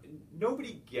to.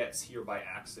 Nobody gets here by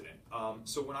accident.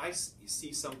 So when I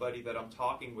see somebody that I'm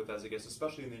talking with as a guest,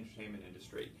 especially in the entertainment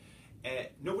industry,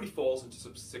 nobody falls into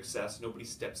success. Nobody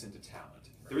steps into talent.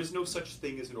 Right. There is no such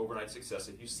thing as an overnight success.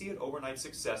 If you see an overnight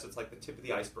success, it's like the tip of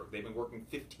the iceberg. They've been working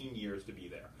 15 years to be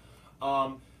there.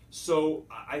 So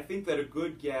I think that a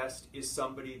good guest is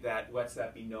somebody that lets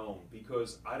that be known,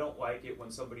 because I don't like it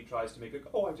when somebody tries to make it,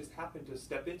 I just happened to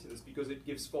step into this, because it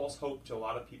gives false hope to a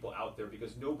lot of people out there,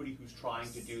 because nobody who's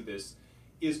trying to do this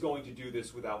is going to do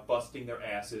this without busting their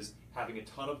asses, having a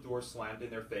ton of doors slammed in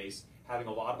their face, having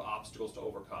a lot of obstacles to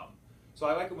overcome. So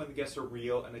I like it when the guests are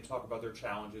real and they talk about their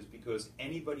challenges, because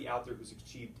anybody out there who's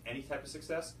achieved any type of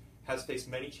success has faced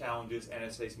many challenges and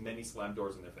has faced many slammed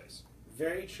doors in their face.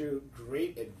 Very true.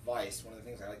 Great advice. One of the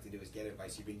things I like to do is get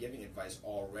advice. You've been giving advice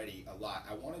already a lot.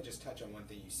 I want to just touch on one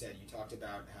thing you said. You talked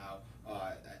about how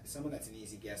someone that's an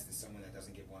easy guest is someone that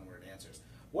doesn't give one-word answers.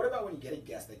 What about when you get a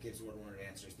guest that gives one-word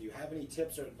answers? Do you have any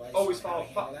tips or advice? Always follow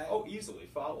that? Easily.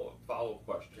 Follow-up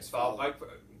questions. Just follow.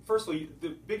 Firstly, the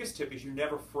biggest tip is you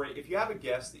never if you have a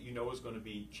guest that you know is going to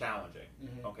be challenging,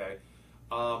 okay,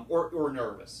 or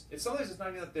nervous. Sometimes it's not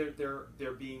even that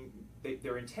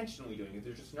they're intentionally doing it.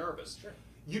 They're just nervous. Sure.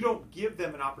 You don't give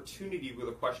them an opportunity with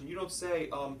a question. You don't say,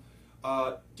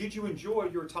 "Did you enjoy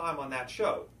your time on that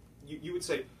show?" You would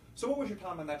say, "So what was your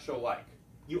time on that show like?"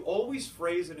 You always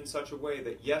phrase it in such a way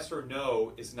that yes or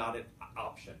no is not an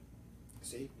option.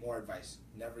 See, more advice.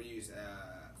 Never use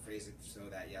phrase it so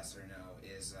that yes or no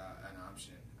is an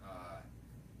option.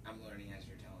 I'm learning as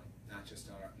you're telling, not just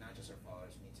our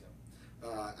followers. Me too.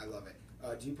 I love it.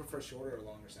 Do you prefer shorter or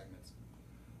longer segments?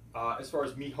 As far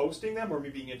as me hosting them or me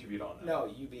being interviewed on them? No,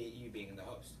 you being the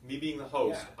host. Me being the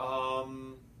host. Yeah.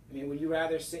 I mean, would you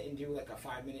rather sit and do like a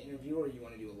 5-minute interview, or you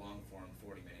want to do a long-form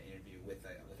 40-minute interview with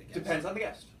a guest? Depends on the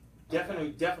guest.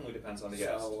 Definitely depends on the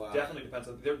guest. Definitely depends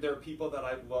on. There are people that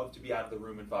I'd love to be out of the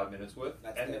room in 5 minutes with.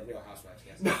 That's the Real Housewives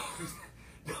guest.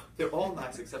 No, they're all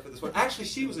nice except for this one. Actually,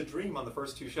 she was a dream on the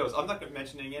first 2 shows. I'm not going to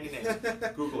mention any names.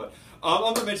 Google it.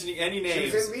 I'm not mentioning any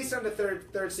names. She was at least on the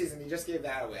third season. You just gave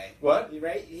that away. What?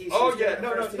 Right? No.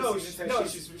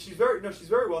 She's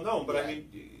very well known. But yeah. I mean,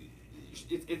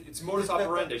 it's modus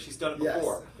operandi. She's done it before,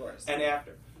 yes, of course, and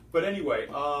after. But anyway,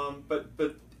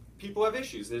 but people have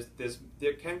issues.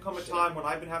 There can come a time when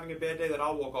I've been having a bad day that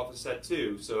I'll walk off a set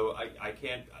too. So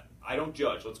I don't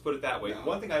judge. Let's put it that way. No.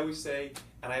 One thing I always say,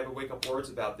 and I have to wake up words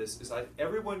about this, is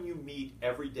everyone you meet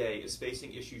every day is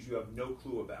facing issues you have no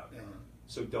clue about.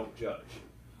 So don't judge.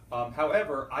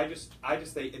 However, I just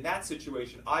say in that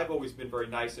situation, I've always been very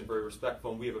nice and very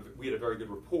respectful, and we had a very good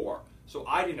rapport. So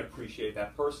I didn't appreciate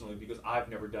that personally because I've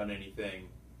never done anything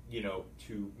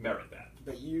to merit that.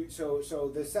 But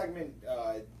so the segment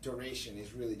duration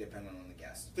is really dependent on the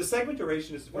guest. The segment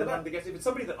duration is dependent on the guest. If it's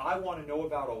somebody that I want to know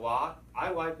about a lot, I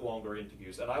like longer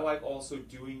interviews, and I like also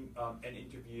doing an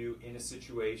interview in a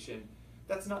situation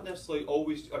that's not necessarily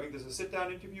always. I mean, there's a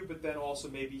sit-down interview, but then also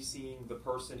maybe seeing the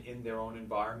person in their own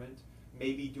environment,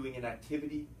 maybe doing an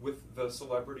activity with the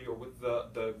celebrity or with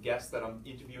the guest that I'm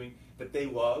interviewing that they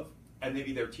love, and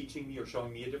maybe they're teaching me or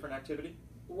showing me a different activity.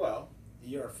 Well,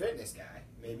 you're a fitness guy.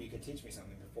 Maybe you could teach me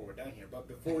something before we're done here. But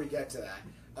before we get to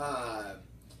that,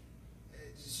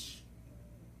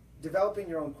 developing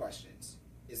your own questions,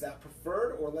 is that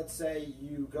preferred? Or let's say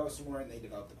you go somewhere and they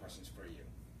develop the questions for you.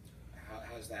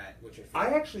 How's that? What's your favorite?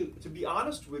 I actually, to be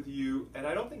honest with you, and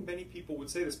I don't think many people would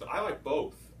say this, but I like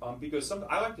both. Because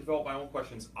I like to develop my own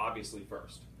questions, obviously,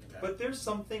 first. Okay. But there's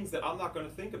some things that I'm not going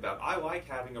to think about. I like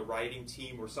having a writing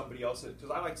team or somebody else, because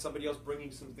I like somebody else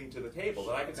bringing something to the table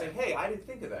that I can say, hey, I didn't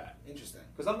think of that. Interesting.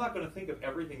 Because I'm not going to think of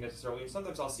everything necessarily. And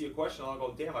sometimes I'll see a question and I'll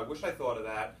go, damn, I wish I thought of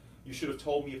that. You should have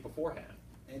told me it beforehand.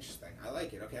 Interesting. I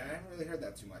like it. Okay, I haven't really heard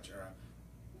that too much.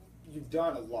 You've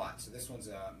done a lot, so this one's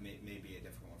maybe a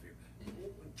difficult one for you.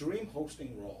 Dream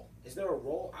hosting role. Is there a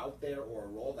role out there or a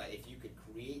role that if you could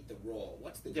create the role,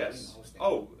 what's the dream hosting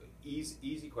role?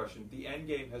 Easy question. The end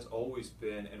game has always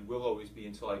been and will always be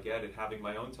until I get it, having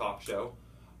my own talk show,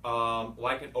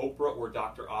 like an Oprah or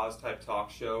Dr. Oz type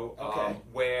talk show,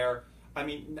 where, I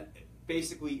mean,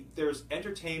 basically there's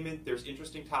entertainment, there's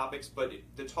interesting topics, but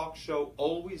the talk show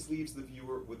always leaves the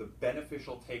viewer with a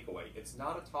beneficial takeaway. It's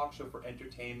not a talk show for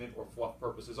entertainment or fluff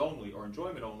purposes only or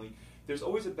enjoyment only. There's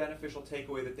always a beneficial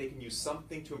takeaway that they can use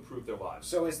something to improve their lives.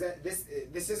 So is that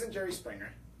this isn't Jerry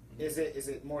Springer? Is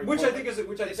it more? He's a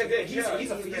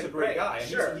great guy. And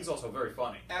sure. He's also very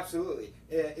funny. Absolutely.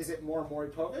 Is it more Maury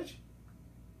Povich?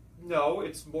 No,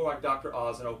 it's more like Dr.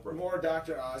 Oz and Oprah. More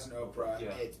Dr. Oz and Oprah.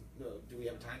 Yeah. Do we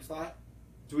have a time slot?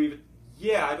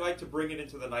 Yeah, I'd like to bring it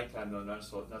into the nighttime though,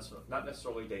 not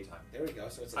necessarily daytime. There we go.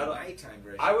 So it's a nighttime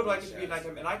version. I would like it to be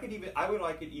nighttime, and I would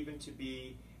like it even to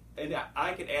be, and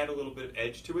I could add a little bit of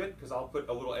edge to it because I'll put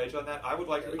a little edge on that. I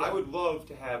would love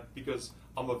to have, because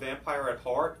I'm a vampire at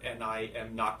heart and I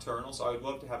am nocturnal, so I would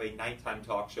love to have a nighttime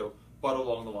talk show, but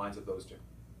along the lines of those two.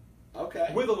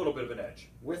 Okay. With a little bit of an edge.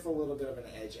 With a little bit of an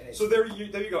edge. And so there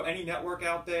you go. Any network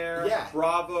out there? Yeah.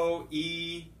 Bravo,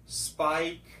 E,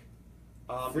 Spike,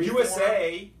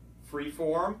 USA,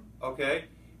 Freeform. Okay.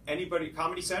 Anybody?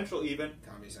 Comedy Central even.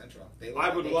 Comedy Central.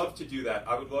 I would love to do that.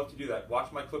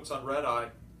 Watch my clips on Red Eye.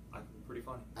 I can be pretty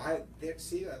funny.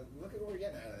 See, look at what we're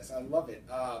getting out of this. I love it.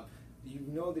 You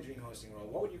know the dream hosting role.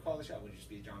 What would you call the show? Would it just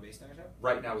be a John Basedow show?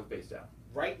 Right Now with Basedow.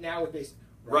 Right Now with Basedow.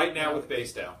 Right Now with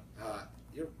Basedow.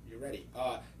 You're ready.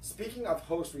 Speaking of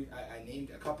hosts, I named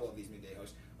a couple of these midday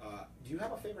hosts. Do you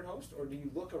have a favorite host, or do you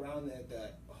look around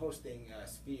the hosting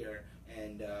sphere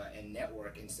and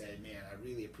network and say, man, I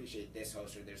really appreciate this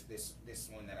host, or there's this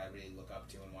one that I really look up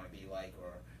to and want to be like,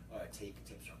 or take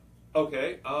tips from?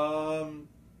 Okay.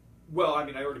 Well, I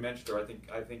mean, I already mentioned her.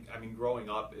 I mean, growing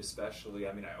up especially,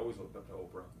 I mean, I always looked up to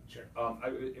Oprah. Sure.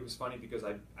 It was funny because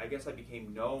I guess I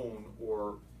became known,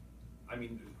 or, I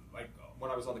mean, like when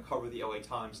I was on the cover of the LA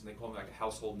Times and they called me like a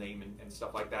household name and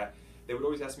stuff like that, they would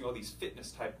always ask me all these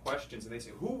fitness type questions, and they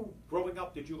say, who growing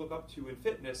up did you look up to in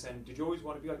fitness, and did you always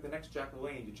want to be like the next Jack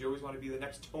LaLanne? Did you always want to be the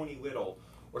next Tony Little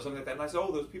or something like that? And I said,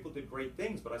 oh, those people did great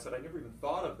things, but I said, I never even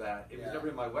thought of that. It was never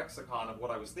in my lexicon of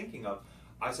what I was thinking of.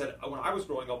 I said, when I was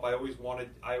growing up, I always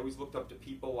looked up to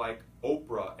people like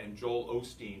Oprah and Joel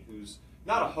Osteen, who's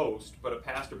not a host, but a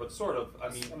pastor, but sort of, I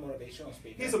mean... He's a motivational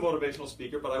speaker. He's a motivational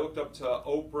speaker, but I looked up to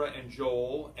Oprah and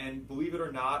Joel, and believe it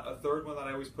or not, a third one that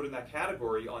I always put in that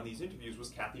category on these interviews was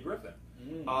Kathy Griffin.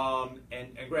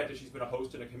 And granted, she's been a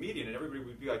host and a comedian, and everybody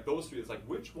would be like, those three, it's like,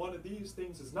 which one of these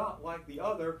things is not like the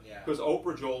other? Because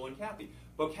Oprah, Joel, and Kathy.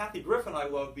 But Kathy Griffin I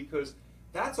love because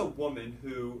that's a woman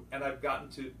who, and I've gotten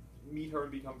to meet her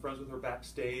and become friends with her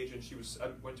backstage, and I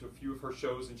went to a few of her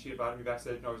shows, and she invited me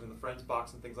backstage, and I was in the Friends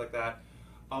box and things like that.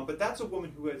 But that's a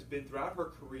woman who has been, throughout her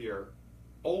career,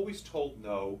 always told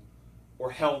no,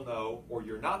 or hell no, or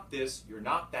you're not this, you're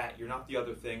not that, you're not the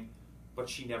other thing, but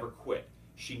she never quit.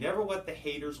 She never let the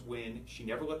haters win, she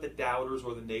never let the doubters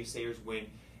or the naysayers win,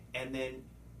 and then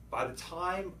by the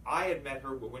time I had met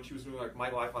her, when she was doing like My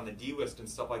Life on the D-List and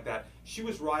stuff like that, she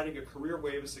was riding a career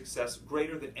wave of success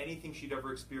greater than anything she'd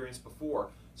ever experienced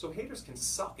before. So haters can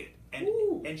suck it.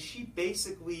 And she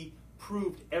basically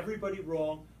proved everybody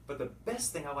wrong, but the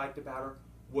best thing I liked about her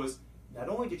was not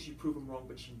only did she prove them wrong,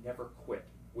 but she never quit.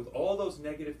 With all those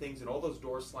negative things and all those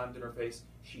doors slammed in her face,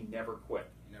 she never quit.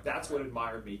 That's what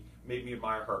made me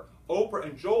admire her. Oprah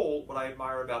and Joel, what I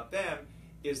admire about them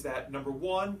is that, number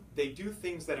one, they do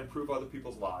things that improve other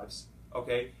people's lives,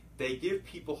 okay? They give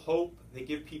people hope, they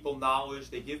give people knowledge,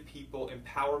 they give people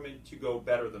empowerment to go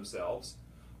better themselves.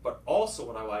 But also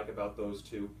what I like about those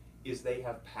two is they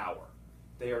have power.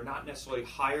 They are not necessarily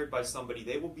hired by somebody.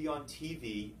 They will be on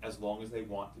TV as long as they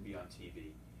want to be on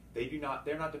TV.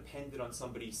 They're not dependent on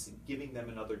somebody giving them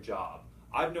another job.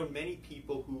 I've known many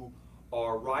people who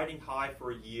are riding high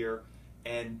for a year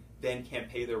and then can't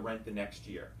pay their rent the next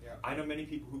year. Yeah. I know many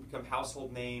people who become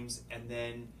household names and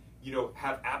then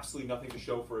have absolutely nothing to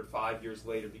show for it 5 years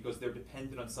later because they're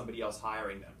dependent on somebody else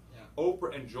hiring them. Yeah.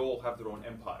 Oprah and Joel have their own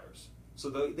empires. So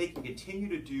they can continue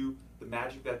to do the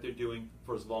magic that they're doing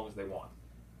for as long as they want.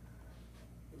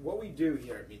 What we do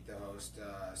here at Meet the Host,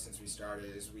 since we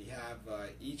started, is we have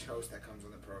each host that comes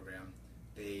on the program,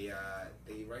 they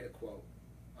write a quote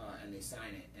and they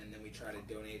sign it, and then we try to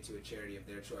donate it to a charity of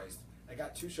their choice. I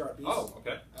got 2 Sharpies. Oh,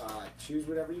 okay. Choose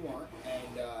whatever you want,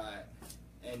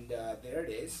 and there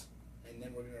it is. And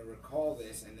then we're going to recall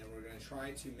this, and then we're going to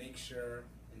try to make sure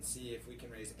and see if we can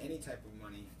raise any type of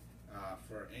money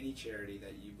for any charity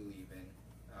that you believe in.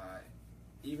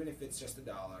 Even if it's just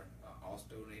 $1, I'll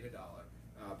donate $1.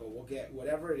 But we'll get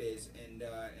whatever it is, and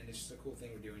it's just a cool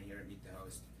thing we're doing here at Meet the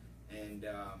Host. And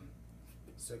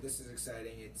so this is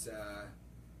exciting. It's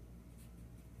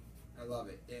I love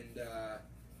it, and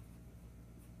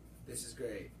this is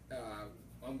great.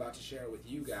 I'm about to share it with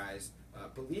you guys.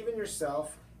 Believe in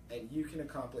yourself, and you can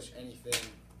accomplish anything.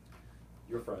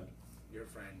 Your friend,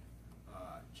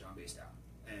 John Basedow,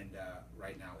 and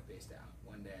right now with Basedow.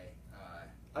 One day.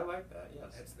 I like that.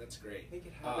 Yes, that's great. Make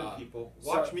it happen, people.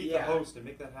 Watch Meet the Host and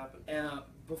make that happen. And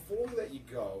before we let you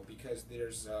go, because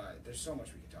there's so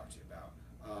much we can talk to you about.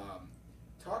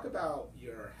 Talk about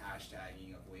your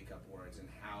hashtagging of wake up words and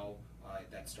how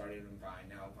that started in Vine.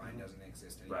 Now Vine doesn't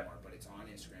exist anymore, but it's on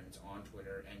Instagram, it's on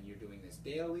Twitter, and you're doing this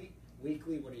daily,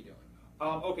 weekly. What are you doing?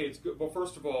 Okay, it's good. Well,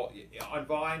 first of all, on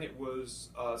Vine it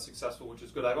was successful, which is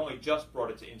good. I've only just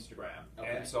brought it to Instagram,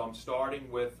 and so I'm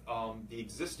starting with the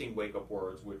existing wake-up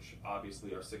words, which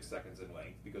obviously are 6 seconds in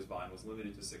length because Vine was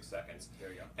limited to 6 seconds.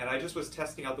 There you go. And I just was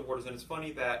testing out the waters, and it's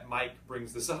funny that Mike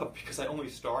brings this up because I only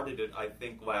started it, I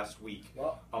think, last week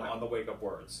on the wake-up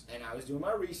words. And I was doing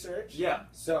my research. Yeah.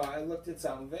 So I looked at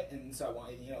some of it, and so I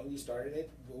wanted, you started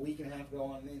it a week and a half ago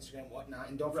on Instagram, whatnot,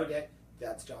 and don't forget.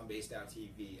 That's John Basedow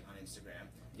TV on Instagram.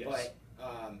 Yes.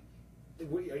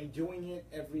 But are you doing it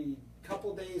every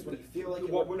couple days when you feel like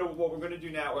it? What we're going to do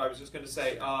now, I was just going to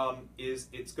say, is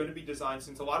it's going to be designed,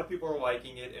 since a lot of people are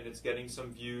liking it and it's getting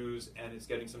some views and it's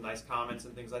getting some nice comments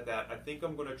and things like that, I think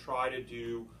I'm going to try to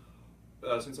do,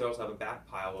 since I also have a back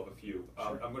pile of a few,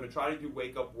 I'm going to try to do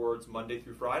wake-up words Monday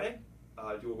through Friday,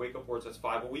 do a wake-up words that's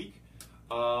 5 a week,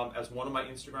 as one of my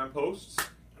Instagram posts.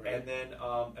 And then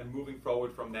and moving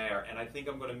forward from there. And I think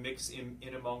I'm going to mix in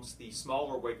amongst the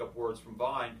smaller wake-up words from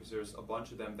Vine, because there's a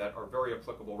bunch of them that are very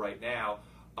applicable right now,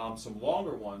 some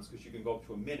longer ones, because you can go up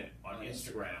to a minute on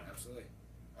Instagram. Absolutely.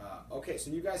 Okay, so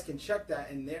you guys can check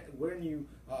that, and when you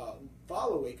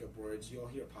follow wake-up words, you'll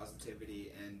hear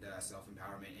positivity and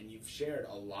self-empowerment, and you've shared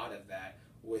a lot of that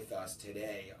with us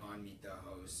today on Meet the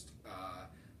Host.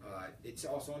 It's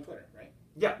also on Twitter, right?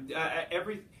 Yeah,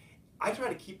 I try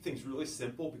to keep things really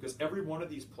simple because every one of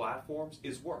these platforms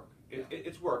is work.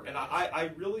 It's work, and I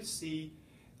really see,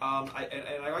 and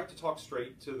I like to talk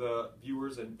straight to the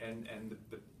viewers and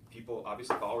the people,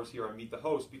 obviously followers here on Meet the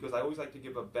Host, because I always like to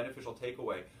give a beneficial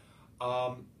takeaway.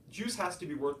 Juice has to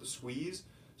be worth the squeeze.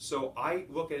 So I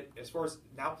look at, as far as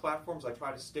now platforms, I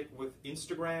try to stick with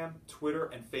Instagram, Twitter,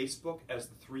 and Facebook as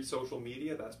the 3 social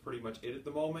media. That's pretty much it at the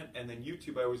moment. And then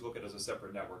YouTube, I always look at as a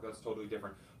separate network. That's totally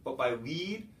different. But by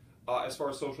lead, as far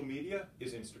as social media,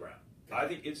 is Instagram. I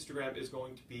think Instagram is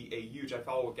going to be a huge, I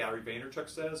follow what Gary Vaynerchuk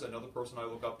says, another person I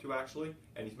look up to actually,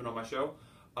 and he's been on my show.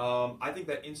 I think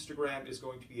that Instagram is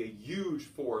going to be a huge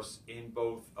force in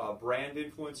both brand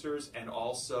influencers and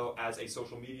also as a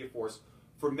social media force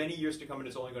for many years to come, and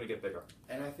it's only going to get bigger.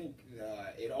 And I think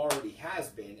it already has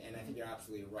been, and I think you're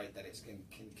absolutely right that it's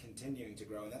continuing to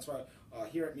grow. And that's why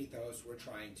here at Meet the Host, we're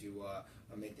trying to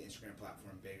make the Instagram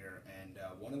platform bigger. And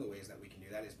one of the ways that we can do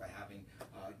that is by having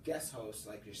guest hosts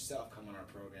like yourself come on our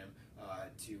program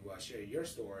to share your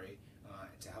story,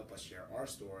 to help us share our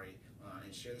story,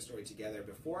 and share the story together.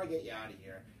 Before I get you out of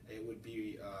here, it would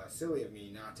be silly of me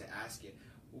not to ask you,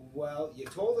 well, you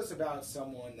told us about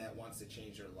someone that wants to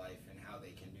change their life and how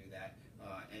they can do that,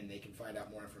 and they can find out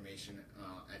more information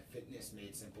at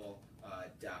fitnessmadesimple.com,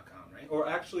 right? Or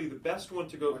actually, the best one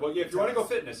to go, well, yeah, if you want to go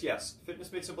fitness, yes,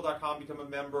 fitnessmadesimple.com, become a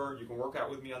member. You can work out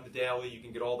with me on the daily. You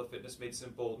can get all the Fitness Made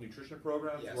Simple nutrition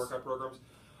programs, workout programs.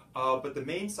 But the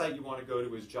main site you want to go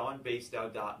to is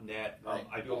johnbasedow.net. Right.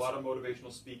 I do a lot of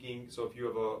motivational speaking, so if you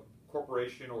have a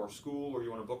corporation or a school or you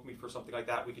want to book me for something like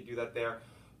that, we could do that there.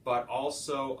 But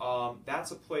also,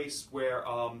 that's a place where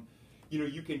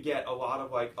you can get a lot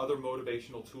of like other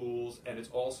motivational tools, and it's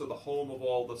also the home of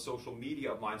all the social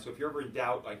media of mine. So if you're ever in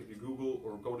doubt, like if you Google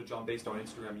or go to John Basedow on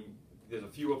Instagram, there's a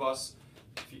few of us,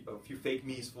 a few fake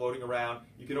me's floating around.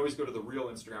 You can always go to the real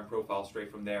Instagram profile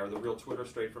straight from there, the real Twitter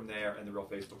straight from there, and the real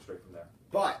Facebook straight from there.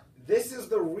 But this is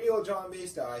the real John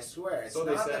Basedow, I swear. It's so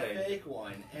not the fake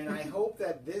one. And I hope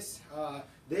that this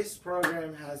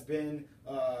program has been,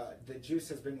 the juice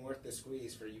has been worth the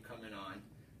squeeze for you coming on.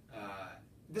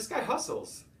 This guy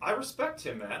hustles. I respect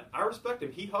him, man. I respect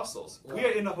him. He hustles. Well, we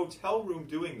are in a hotel room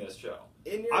doing this show.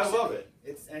 In your I city. love it.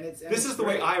 This is the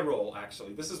way I roll,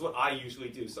 actually. This is what I usually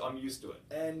do, so I'm used to it.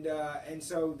 And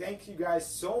so thank you guys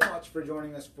so much for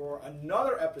joining us for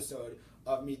another episode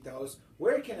of Meet the Host.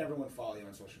 Where can everyone follow you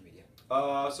on social media?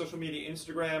 Social media,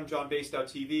 Instagram, John Basedow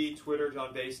TV, Twitter,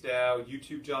 John Basedow,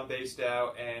 YouTube, John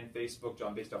Basedow, and Facebook,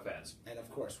 John Basedow Fans. And of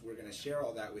course, we're going to share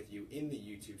all that with you in the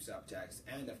YouTube subtext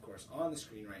and of course on the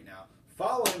screen right now.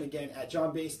 Follow him again at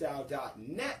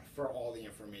johnbasedow.net for all the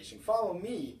information. Follow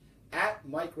me at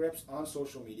Mike Rips on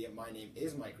social media. My name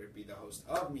is Mike Rippe, the host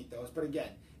of Meet the Host. But again,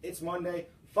 it's Monday.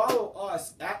 Follow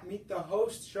us at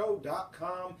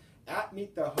MeetTheHostShow.com, at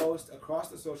Meet the Host across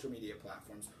the social media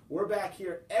platforms. We're back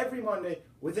here every Monday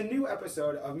with a new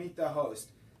episode of Meet the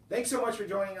Host. Thanks so much for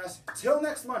joining us. Till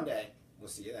next Monday, we'll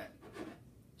see you then.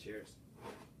 Cheers.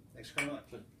 Thanks for coming on.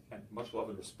 And much love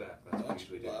and respect. That's what we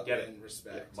usually do. Love Get it? and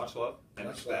respect. Yeah, much love and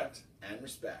Much respect. love and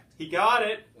respect. He got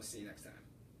it. We'll see you next time.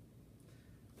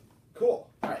 Cool.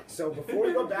 All right. So before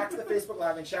we go back to the Facebook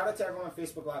Live, and shout out to everyone on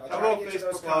Facebook Live. I'll try Hello, to get to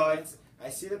those Facebook Live. comments. I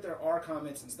see that there are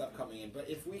comments and stuff coming in, but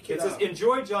if we could... It says,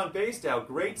 enjoy John Basedow.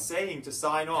 Great saying to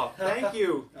sign off. Thank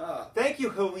you. Thank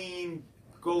you, Helene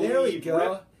Golib. There we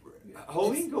go.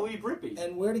 Helene Golib Rippe.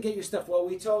 And where to get your stuff? Well,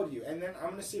 we told you. And then I'm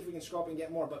going to see if we can scroll up and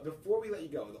get more. But before we let you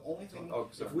go, the only thing,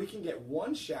 if we can get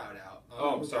one shout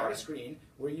out without a screen,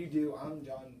 where you do, I'm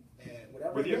John, and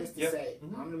whatever it is to say, I'm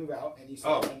going to move out, and you say,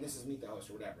 and this is Meet the Host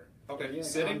or whatever. Okay, like,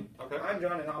 sitting? I'm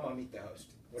John, and I'm on Meet the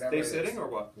Host. Whatever Stay sitting or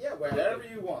what? Yeah, wherever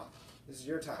you want. This is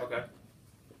your time. Okay.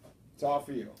 It's all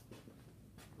for you.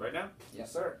 Right now?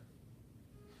 Yes, sir.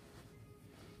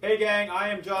 Hey, gang, I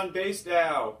am John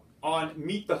Basedow on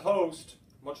Meet the Host.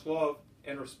 Much love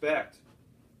and respect.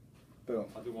 Boom.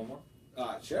 I'll do one more.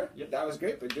 Sure. Yep. That was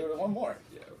great, but do it one more.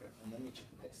 Yeah, okay. And let me check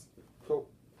this. Cool.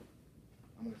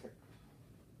 I'm going to take...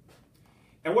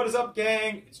 And what is up,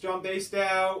 gang? It's John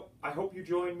Basedow. I hope you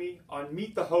join me on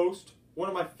Meet the Host, one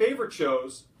of my favorite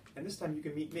shows, and this time you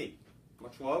can meet me.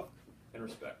 Much love and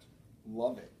respect.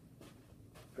 Love it.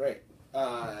 Great.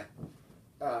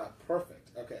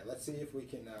 Perfect. Okay, let's see if we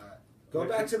can go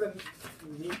back to the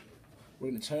meet. We're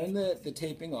going to turn the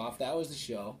taping off. That was the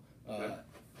show. Okay.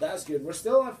 That's good. We're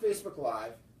still on Facebook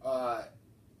Live.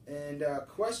 And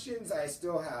questions I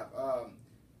still have.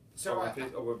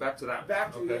 We're back to that.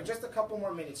 Back to just a couple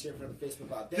more minutes here for the Facebook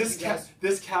Live.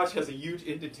 This couch has a huge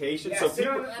indentation. Yeah, so sit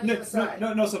people, on the other side.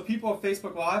 No. So people on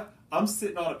Facebook Live, I'm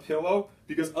sitting on a pillow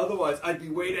because otherwise I'd be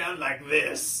way down like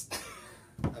this.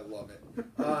 I love it.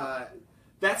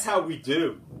 That's how we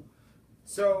do.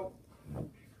 So,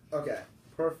 okay,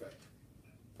 perfect.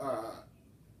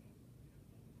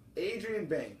 Adrian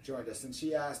Bank joined us, and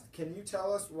she asked, can you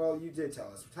tell us, well, you did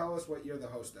tell us. Tell us what you're the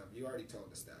host of. You already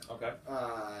told us that. Okay.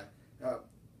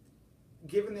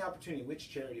 Given the opportunity, which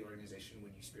charity organization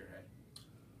would you spearhead?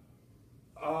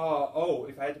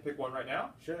 If I had to pick one right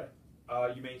now? Sure.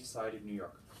 Humane Society of New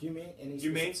York.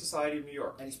 Humane Society of New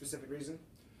York. Any specific reason?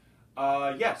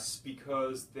 Yes,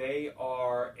 because they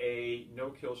are a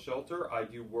no-kill shelter. I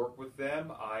do work with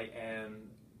them. I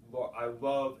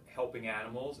love helping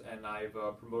animals, and I've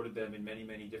promoted them in many,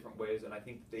 many different ways, and I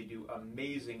think they do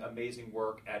amazing, amazing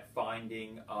work at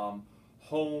finding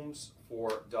homes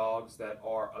for dogs that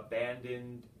are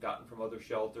abandoned, gotten from other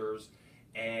shelters,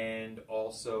 and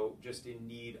also just in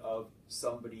need of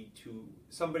somebody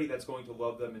that's going to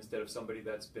love them instead of somebody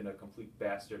that's been a complete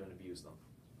bastard and abused them.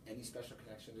 Any special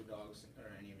connection to dogs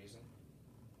or any reason?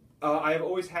 I have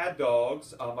always had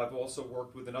dogs. I've also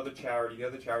worked with another charity. The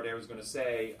other charity I was going to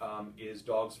say is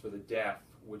Dogs for the Deaf,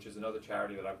 which is another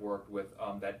charity that I've worked with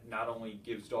that not only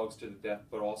gives dogs to the deaf,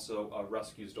 but also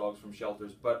rescues dogs from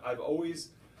shelters. But I've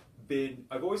always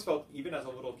felt, even as a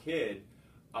little kid,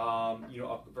 a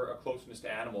closeness to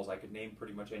animals. I could name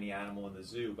pretty much any animal in the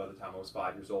zoo by the time I was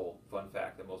 5 years old. Fun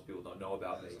fact that most people don't know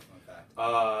about me. That is a fun fact.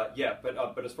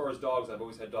 But as far as dogs, I've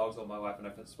always had dogs all my life, and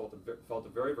I've felt a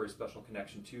very, very special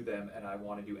connection to them, and I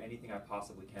want to do anything I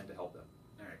possibly can to help them.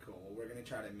 All right, cool. cool. Well, we're going to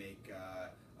try to make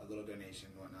a little donation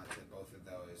and whatnot to both of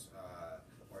those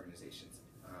organizations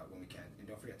when we can. And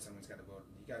don't forget, someone's got to vote.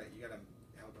 You got to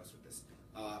help us with this.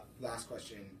 Last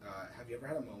question: have you ever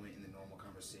had a moment in the normal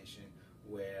conversation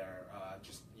where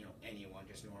just anyone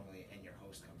just normally and your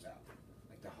host comes out,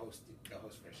 like the host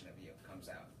version of you comes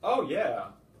out? Oh yeah.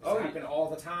 Does it happen all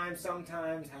the time?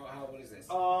 Sometimes? How? What is this?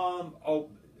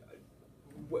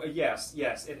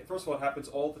 Yes. And first of all, it happens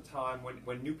all the time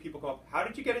when new people come up. How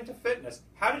did you get into fitness?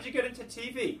 How did you get into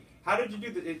TV? How did you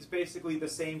do that? It's basically the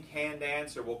same canned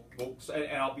answer.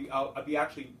 And I'll be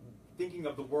actually thinking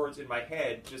of the words in my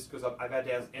head just because I've had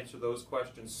to answer those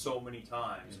questions so many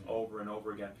times over and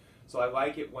over again. So I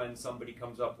like it when somebody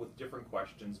comes up with different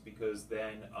questions because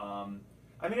then,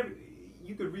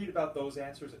 you could read about those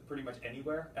answers pretty much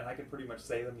anywhere, and I can pretty much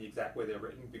say them the exact way they're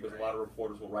written because a lot of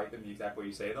reporters will write them the exact way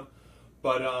you say them.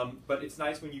 But it's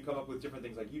nice when you come up with different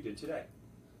things like you did today.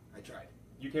 I tried.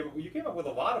 You came up with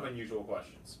a lot of unusual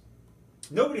questions.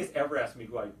 Nobody has ever asked me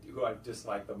who I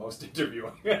dislike the most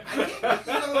interviewing. Look,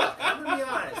 I'm gonna be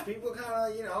honest. People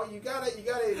kind of, you gotta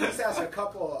at least ask a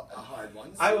couple of hard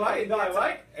ones. I like,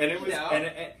 and it was,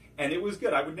 and it was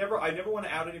good. I never want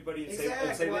to out anybody and say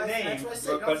the name. That's what I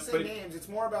say. Don't say names. It's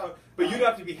more about. But you'd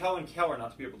have to be Helen Keller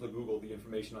not to be able to Google the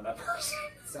information on that person.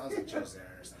 Sounds like Joe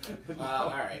Zerner or something. All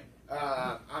right.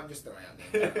 I'm just throwing out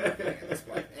names at this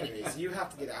point. Anyways, you have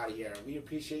to get out of here. We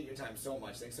appreciate your time so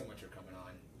much. Thanks so much for coming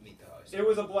on. Meet the Host. It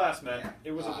was a blast, man. Yeah.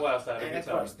 It was a blast. I had a good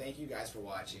time. Of course, thank you guys for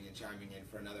watching and chiming in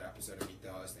for another episode of Meet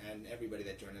the Host, and everybody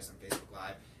that joined us on Facebook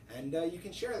Live. And you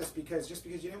can share this because just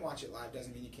because you didn't watch it live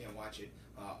doesn't mean you can't watch it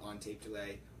on tape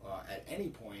delay at any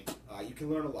point. You can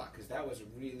learn a lot because that was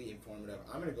really informative.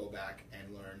 I'm going to go back and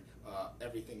learn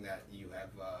everything that you have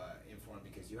informed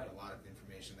because you had a lot of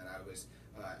information that I was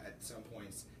at some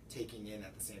points taking in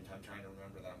at the same time, trying to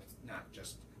remember that I'm not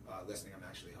just listening, I'm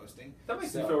actually hosting. That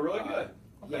makes me feel really good.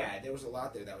 Okay. Yeah, there was a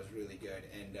lot there that was really good,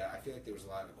 and I feel like there was a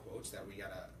lot of quotes that we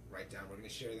gotta write down. We're gonna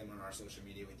share them on our social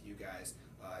media with you guys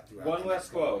throughout. One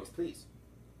last quote, please.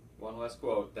 One last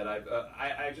quote that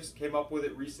I just came up with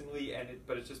it recently,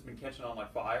 but it's just been catching on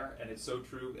like fire, and it's so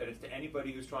true. And it's to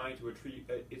anybody who's trying to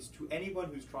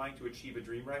anyone who's trying to achieve a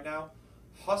dream right now.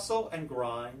 Hustle and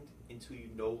grind until you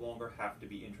no longer have to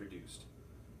be introduced.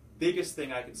 Biggest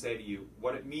thing I can say to you,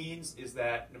 what it means is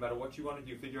that no matter what you want to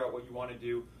do, figure out what you want to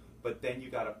do, but then you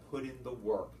got to put in the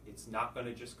work. It's not going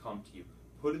to just come to you.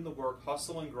 Put in the work,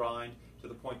 hustle and grind to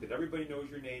the point that everybody knows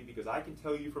your name, because I can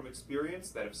tell you from experience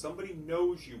that if somebody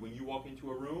knows you when you walk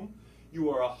into a room, you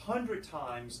are 100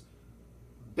 times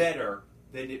better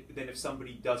than if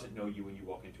somebody doesn't know you when you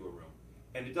walk into a room.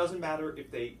 And it doesn't matter if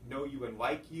they know you and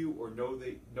like you or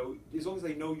as long as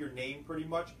they know your name pretty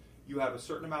much, you have a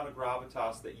certain amount of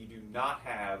gravitas that you do not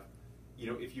have,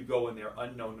 if you go in there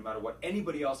unknown, no matter what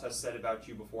anybody else has said about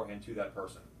you beforehand to that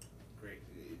person. Great.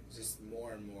 Just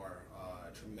more and more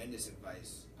tremendous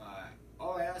advice.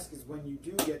 All I ask is when you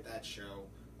do get that show,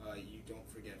 you don't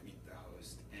forget Meet the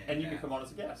Host. And you can come on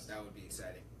as a guest. That would be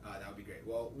exciting. That would be great.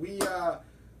 Well, we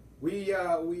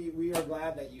are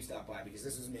glad that you stopped by because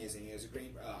this was amazing. It was a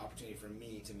great opportunity for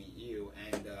me to meet you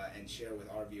and share with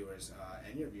our viewers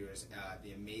and your viewers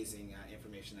the amazing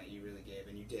information that you really gave.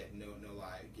 And you did, no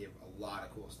lie, you gave a lot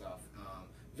of cool stuff.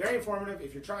 Very informative.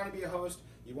 If you're trying to be a host,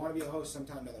 you want to be a host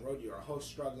sometime down the road, you're a host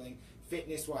struggling,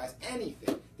 fitness-wise,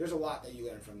 anything. There's a lot that you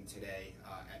learned from today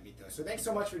at Meet the Host. So thanks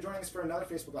so much for joining us for another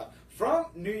Facebook Live from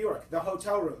New York, the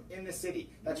hotel room in the city.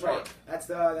 That's right. That's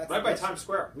right by Times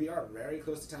Square. We are very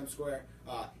close to Times Square.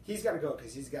 He's got to go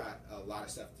because he's got a lot of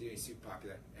stuff to do. He's super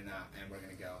popular, and we're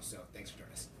going to go. So thanks for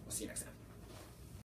joining us. We'll see you next time.